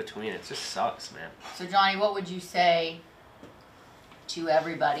standing between, it just sucks, man. So Johnny, what would you say to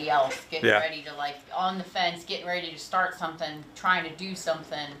everybody else getting Yeah. ready to, like, on the fence, getting ready to start something, trying to do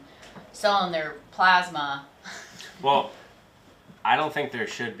something, selling their plasma? Well, I don't think there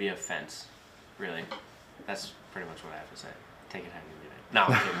should be a fence, really. That's pretty much what I have to say. Take it how you leave it. No,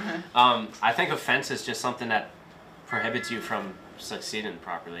 I'm kidding. I think a fence is just something that prohibits you from succeeding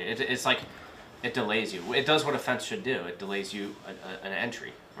properly. It's like, it delays you. It does what a fence should do. It delays you an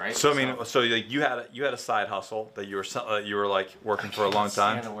entry, right? So I mean, so like you had a side hustle that you were like working for a long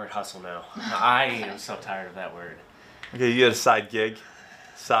time. Stand the word hustle now. I am so tired of that word. Okay, you had a side gig,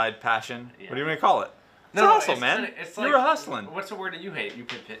 side passion. Yeah. What do you want to call it? It's a No, hustle, man. kinda- it's You like, were hustling. What's the word that you hate? You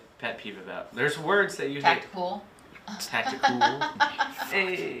pet peeve about. There's words that you Tactical. hate. Tactical.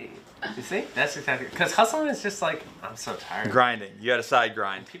 Hey. You see? That's exactly. Because hustling is just like, I'm so tired. Grinding. You had a side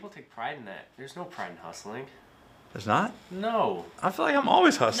grind. And people take pride in that. There's no pride in hustling. There's not? No. I feel like I'm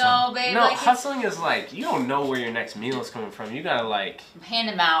always hustling. No, babe. No, like hustling is like, you don't know where your next meal is coming from. You gotta like, it's hand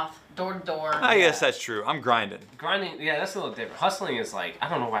to mouth, door to door. I guess that's true. I'm grinding. grinding. Yeah, that's a little different. Hustling is like, I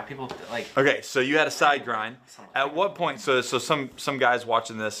don't know why people like. Okay, so you had a side grind. At what point? So some guy's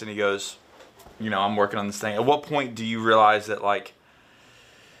watching this and he goes, you know, I'm working on this thing. At what point do you realize that like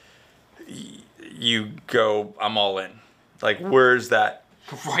you go, I'm all in? Like, where's that?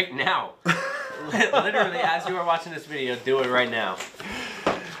 Right now. Literally, as you are watching this video, do it right now.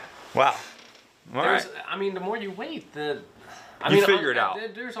 Wow. All right. I mean, the more you wait, You figure it out.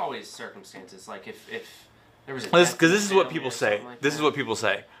 There's always circumstances. Like if there was a Because death this in is the what family people or say. something like This is that. what people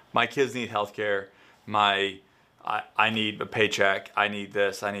say. My kids need health care. I need a paycheck. I need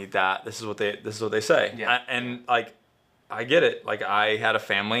this. I need that. This is what they say. Yeah. And like, I get it. Like, I had a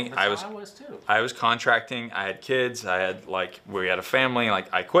family. That's how I was too. I was contracting. I had kids. We had a family.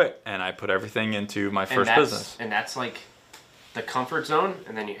 Like, I quit and I put everything into my first business. And that's like the comfort zone,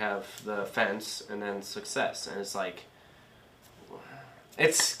 and then you have the fence, and then success, and it's like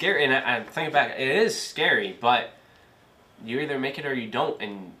it's scary. And I think back, it is scary, but you either make it or you don't.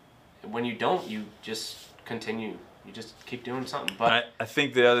 And when you don't, you just continue. You just keep doing something. But I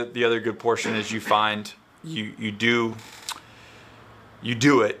think the other good portion is you find you do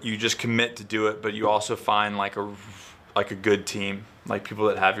it. You just commit to do it, but you also find like a good team, like people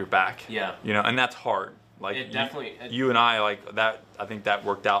that have your back. Yeah. You know, and that's hard. Like it definitely. you and I, like that. I think that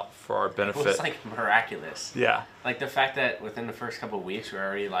worked out for our It benefit. was like miraculous. Yeah. Like the fact that within the first couple of weeks we're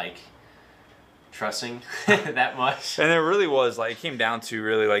already like trusting that much. And it really was like, it came down to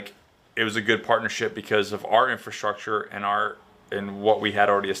really like, it was a good partnership because of our infrastructure and what we had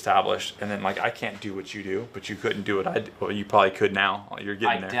already established. And then like, I can't do what you do, but you couldn't do what I do. Well, you probably could now. You're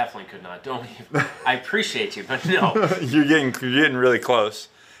getting I there. definitely could not. Don't even. I appreciate you, but no. you're getting really close.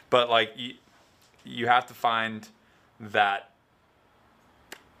 But like, you have to find that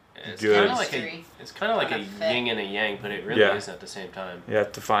It's good. kind of like Mystery. it's kind of like a Kinda fit. yin and a yang, but it really Yeah. is at the same time. you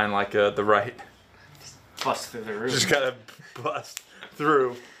have to find like the right, Bust through the roof. just gotta bust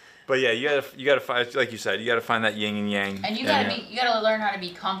through. But yeah, you gotta find, like you said, you gotta find that yin and yang. And you gotta learn how to be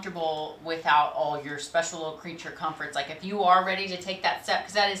comfortable without all your special little creature comforts. Like if you are ready to take that step,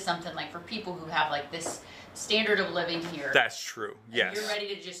 because that is something like for people who have like this standard of living here. That's true. and Yes. You're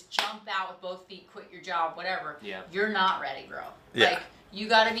ready to just jump out with both feet, quit your job, whatever. Yeah. You're not ready, bro. Yeah. Like you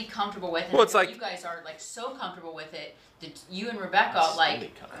gotta be comfortable with it. Well, it's And like- you guys are like so comfortable with it that you and Rebecca That's like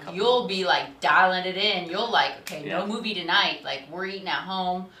really comfortable. you'll be like dialing it in. You'll like, okay, Yeah. no movie tonight. Like we're eating at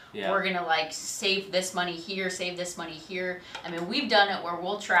home. Yeah. We're gonna like save this money here, save this money here. I mean, we've done it where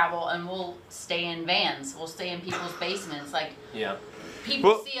we'll travel and we'll stay in vans. We'll stay in people's basements. Like Yeah. people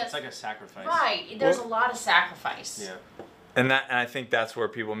Well, see us. It's like a sacrifice. Right. There's a lot of sacrifice. Yeah. And I think that's where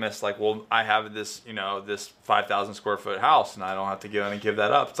people miss. Like, well, I have this 5,000 square foot house, and I don't have to give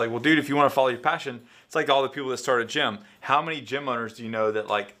that up. It's like, well, dude, if you want to follow your passion, it's like all the people that start a gym. How many gym owners do you know that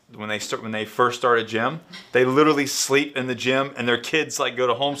like when they first start a gym, they literally sleep in the gym, and their kids like go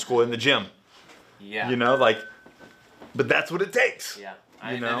to homeschool in the gym. Yeah. You know, like, but that's what it takes. Yeah.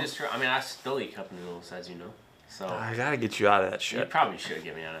 You know? That is true. I mean, I still eat cup noodles, as you know. So I gotta get you out of that you shit. probably should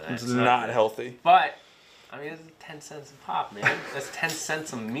get me out of that. It's So- not healthy. But I mean, it's 10 cents a pop, man. That's 10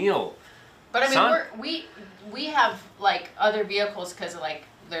 cents a meal. But I mean, Son. we have like other vehicles because like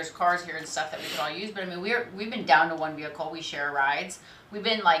there's cars here and stuff that we could all use, but I mean, we've been down to one vehicle. We share rides. We've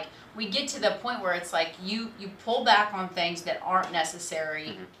been like, we get to the point where it's like you pull back on things that aren't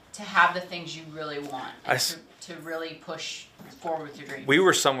necessary to have the things you really want and to really push forward with your dreams. We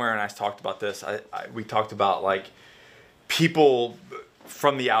were somewhere and I talked about this. We talked about like people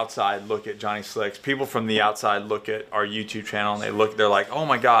from the outside look at Johnny Slicks. People from the outside look at our YouTube channel and they're like, oh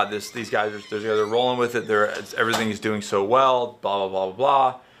my God, these guys they're rolling with it. Everything is doing so well. Blah blah blah blah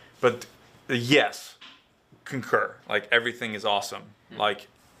blah. But yes, concur. Like everything is awesome. Like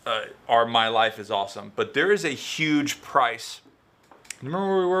my life is awesome. But there is a huge price. Remember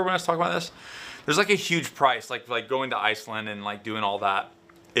where we were when I was talking about this? There's like a huge price, like going to Iceland and like doing all that.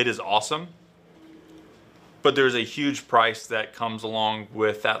 It is awesome. But there's a huge price that comes along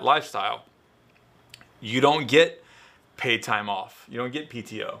with that lifestyle. You don't get paid time off. You don't get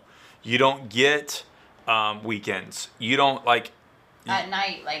PTO. You don't get weekends. You don't like... At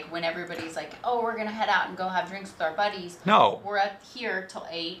night, like when everybody's like, oh, we're going to head out and go have drinks with our buddies. No. We're up here till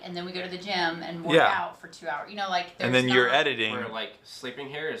 8 and then we go to the gym and work out for 2 hours. You know, like there's and then you're editing. Where like sleeping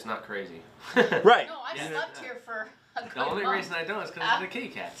here is not crazy. Right. No, I slept here for a good The only month. reason I don't is because of the kitty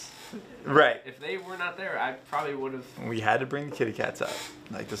cats. Right. If they were not there, I probably would have. We had to bring the kitty cats up.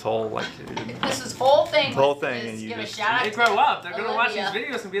 Like this whole like... This whole thing. Whole thing, and Is you give just- a shout out They to grow up. They're gonna watch these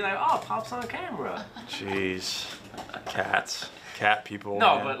Olivia. videos and be like, "Oh, Pop's on camera." Jeez. Cat people.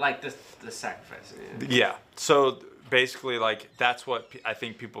 No, man. but like the sacrifice. Yeah. So basically, like that's what I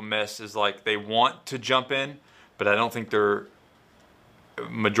think people miss is like they want to jump in, but I don't think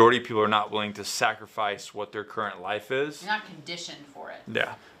majority of people are not willing to sacrifice what their current life is. You're not conditioned for it.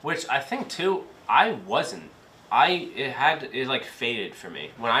 Yeah. Which I think too, I wasn't. It like faded for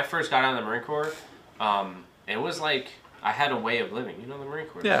me when I first got out of the Marine Corps. It was like I had a way of living. You know, the Marine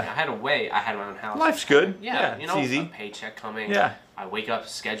Corps. Yeah. I had a way. I had my own house. Life's good. Yeah, it's you know, easy. a paycheck coming. Yeah. I wake up,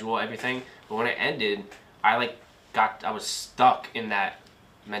 schedule everything. But when it ended, I was stuck in that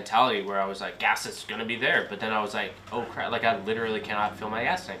mentality where I was like, gas is gonna be there. But then I was like, oh crap! Like I literally cannot fill my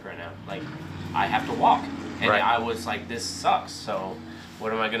gas tank right now. Like I have to walk, and Right. I was like, this sucks. So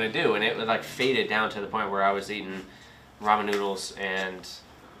what am I gonna do? And it like faded down to the point where I was eating ramen noodles and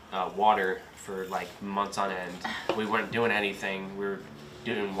water for like months on end. We weren't doing anything. We were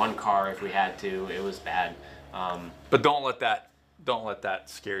doing one car if we had to. It was bad. But don't let that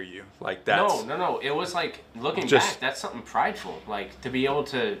scare you. Like that's No. It was like looking Just- back. That's something prideful. Like to be able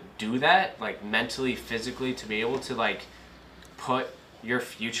to do that, like mentally, physically, to be able to like put your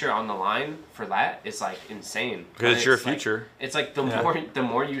future on the line for that is like insane. because it's your like- future. It's like the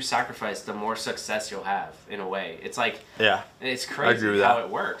more you sacrifice, the more success you'll have in a way. It's like Yeah. it's agree crazy with how that. it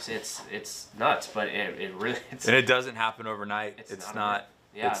works. It's nuts, but it really it's And it doesn't happen overnight. It's It's not not.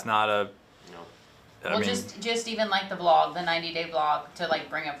 yeah. It's not a. you know. I Well, mean, just even like the vlog, the 90-day vlog, to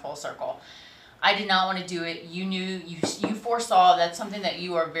like bring it full circle. I did not want to do it. You knew, you foresaw. That's something that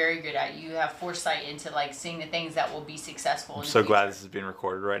you are very good at. You have foresight into like seeing the things that will be successful. I'm in so the glad future. this is being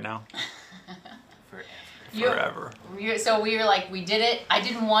recorded right now. You- Forever. So we were like, we did it. I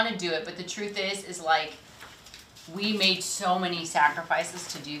didn't want to do it, but the truth is like, we made so many sacrifices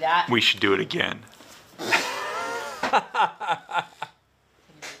to do that. We should do it again. Can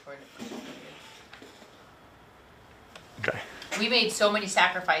you record it? Okay. We made so many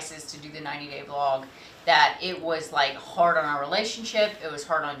sacrifices to do the 90-day vlog that it was like hard on our relationship, it was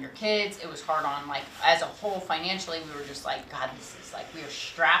hard on your kids, it was hard on like as a whole financially. We were just like, God, this is like, we are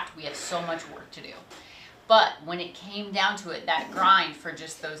strapped, we have so much work to do. But when it came down to it, that grind for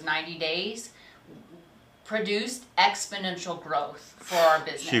just those 90 days produced exponential growth for our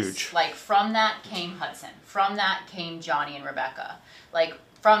business. Huge. Like from that came Hudson, from that came Johnny and Rebecca, like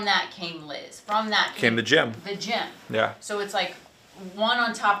from that came Liz, from that Came the gym. the gym. Yeah. So it's like one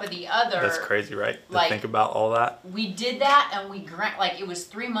on top of the other. That's crazy, right? To like- think about all that. We did that and we grind, like it was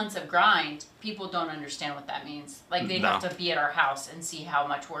 3 months of grind. People don't understand what that means. Like they'd have No. to be at our house and see how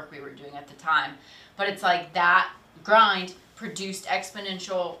much work we were doing at the time. But it's like that grind produced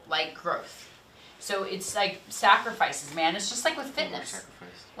exponential like growth. So it's like sacrifices, man. It's just like with fitness.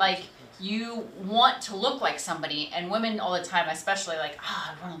 Like you want to look like somebody, and women all the time, especially like,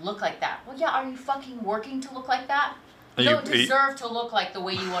 I want to look like that. Well, yeah, are you fucking working to look like that? You don't deserve to look like the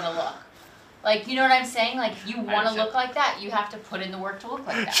way you want to look. Like, you know what I'm saying? Like, if you want to understand. look like that, you have to put in the work to look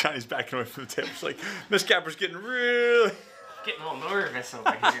like that. Johnny's backing away from the table. She's like, Miss Capra's getting really. Getting a little nervous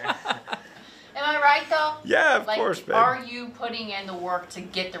over here. Am I right, though? Yeah, of Like, course, babe. are you putting in the work to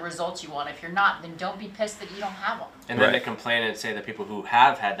get the results you want? If you're not, then don't be pissed that you don't have them. And then Right. they complain and say that people who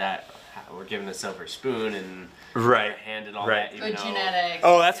have had that were given the silver spoon and Right. handed all Right. that. Even Good though, genetics.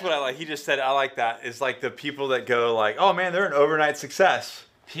 Oh, that's what I like. He just said, I like that. It's like the people that go like, oh man, they're an overnight success.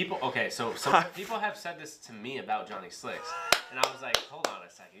 People, okay, so people have said this to me about Johnny Slicks, and I was like, hold on a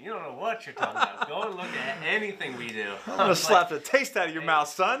second, you don't know what you're talking about. Go and look at anything we do. I'm gonna slap the taste out of your mouth,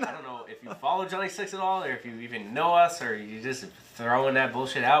 son. I don't know if you follow Johnny Slicks at all, or if you even know us, or you just throwing that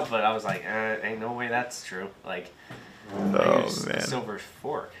bullshit out. But I was like, ain't no way that's true. Like, Oh man. Silver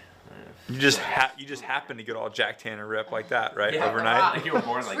fork. You just happen to get all Jack Tanner rip like that, right? Yeah, Overnight. like you were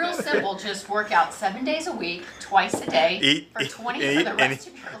born It's like real that. simple. Just work out 7 days a week, twice a day, for 20 for the rest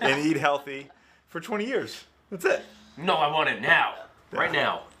of your life. and eat healthy for 20 years. That's it. No, I want it now, right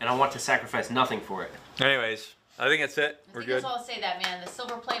now, and I want to sacrifice nothing for it. Anyways, I think that's it. I We're think good. that's all I'll say that, man. The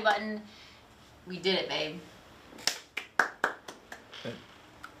silver play button, we did it, babe.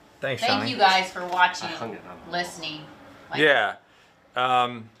 Thanks, Thank Johnny. you guys for watching, I hung it on the listening. Yeah.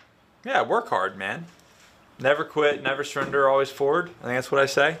 Yeah, work hard, man. Never quit, never surrender, always forward. I think that's what I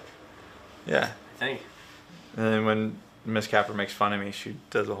say. Yeah. I think. And then when Miss Capra makes fun of me, she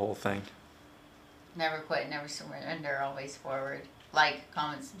does the whole thing. Never quit, never surrender, always forward. Like,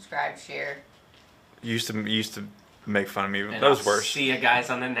 comment, subscribe, share. You used to make fun of me. And That was I'll worse. See you guys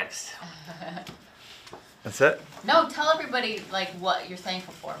on the next. That's it. No, tell everybody like what you're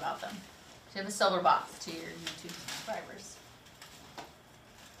thankful for about them. So you have a silver box to your YouTube subscribers.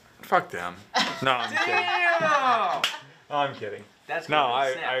 Fuck them. No, I'm kidding. Damn! I'm kidding. That's No, gonna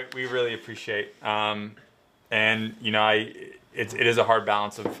be sad. we really appreciate. And you know, it is a hard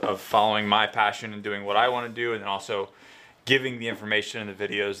balance of following my passion and doing what I want to do, and then also giving the information in the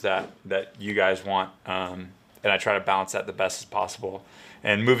videos that you guys want. And I try to balance that the best as possible.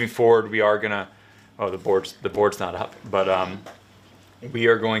 And moving forward, we are gonna. Oh, the board's not up, but we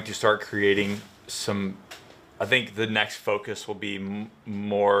are going to start creating some. I think the next focus will be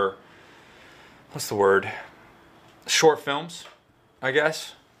more. What's the word? Short films, I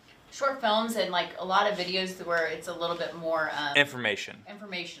guess. Short films and like a lot of videos where it's a little bit more Informational.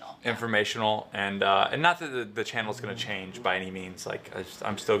 Yeah. Informational, and not that the channel's going to change by any means. Like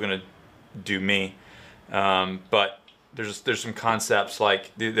I'm still going to do me, but there's some concepts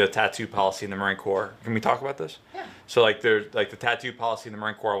like the tattoo policy in the Marine Corps. Can we talk about this? Yeah. So like there's like the tattoo policy in the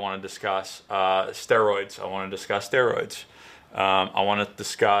Marine Corps. I want to discuss steroids. I want to discuss steroids. I want to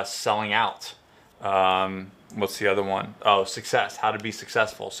discuss selling out. What's the other one? Oh, success. How to be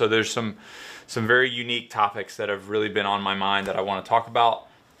successful. So there's some very unique topics that have really been on my mind that I want to talk about,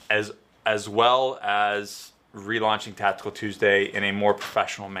 as well as relaunching Tactical Tuesday in a more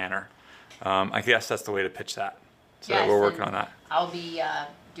professional manner. I guess that's the way to pitch that. So Yes, we're working and on that. I'll be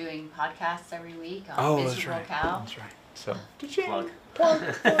doing podcasts every week on Oh, that's Miserable right. Cow. That's right. So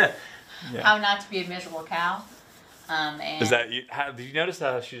Plug. yeah. How not to be a miserable cow. And Is that you? Did you notice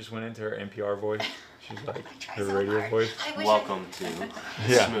how she just went into her NPR voice? She's like I try her so radio hard. voice. I wish Welcome to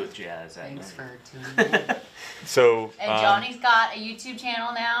Yeah. Smooth Jazz. Thanks for tuning in. So And Johnny's got a YouTube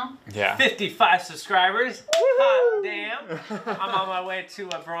channel now. yeah. 55 subscribers. Hot damn. I'm on my way to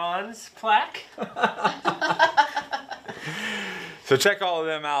a bronze plaque. So check all of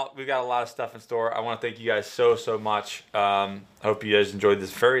them out. We've got a lot of stuff in store. I want to thank you guys so much. I hope you guys enjoyed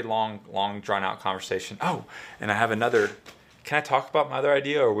this very long drawn out conversation. Oh, and I have another. Can I talk about my other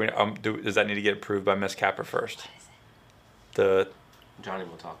idea, or does that need to get approved by Miss Capra first? The Johnny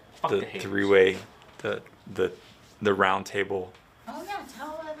will talk. Fuck the the haters. three-way, the round table. Oh yeah,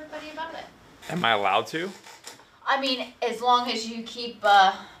 tell everybody about it. Am I allowed to? I mean, as long as you keep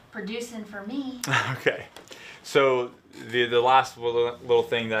producing for me. Okay. So the last little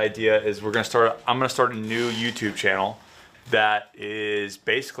thing, the idea is I'm gonna start a new YouTube channel that is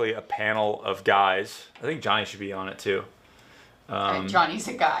basically a panel of guys. I think Johnny should be on it too. Johnny's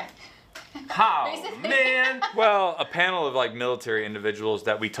a guy. How, Basically. man? Well, a panel of like military individuals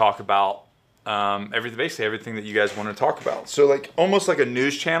that we talk about basically everything that you guys want to talk about. So like almost like a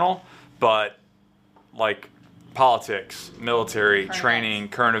news channel, but like politics, military, Current training,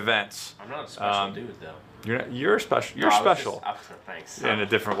 current events. I'm not a special dude, though. You're special. You're No, I was special thanks. in a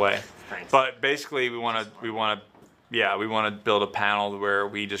different way. Thanks. But basically, we want to build a panel where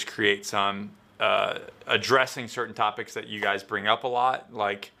we just create some addressing certain topics that you guys bring up a lot.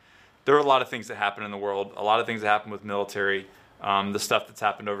 Like there are a lot of things that happen in the world, a lot of things that happen with military, the stuff that's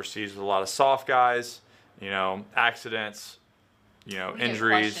happened overseas with a lot of soft guys, accidents, We get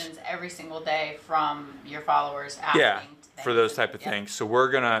injuries. questions every single day from your followers asking. Yeah, for those type of things. So we're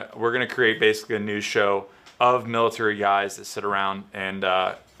gonna create basically a news show of military guys that sit around and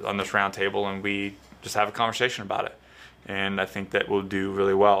on this round table, and we just have a conversation about it. And I think that will do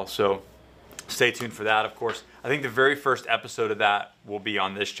really well. So stay tuned for that. Of course, I think the very first episode of that will be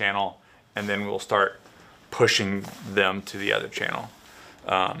on this channel, and then we'll start pushing them to the other channel.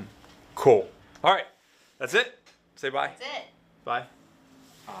 Cool. All right, that's it. Say bye. That's it. Bye.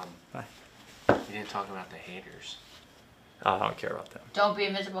 Bye. We didn't talk about the haters. I don't care about them. Don't be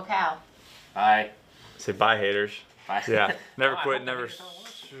a miserable cow. Bye. Say bye, haters. Bye. Yeah. Never Oh, I quit, hope never. the haters don't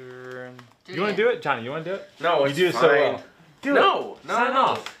watch. Do You want it to do it, Johnny? You want to do it? No, You it's do it so fine. well. Do No, it. no, Sign no.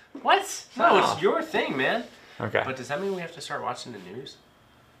 off. What? Sign No, off. it's your thing, man. Okay. But does that mean we have to start watching the news?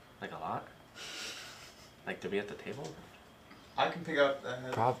 Like a lot? Like to be at the table? I can pick up the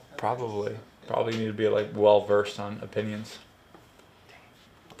head. Probably. Yeah. Probably need to be like well versed on opinions.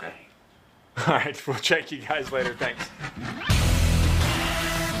 Okay. All right. We'll check you guys later. Thanks.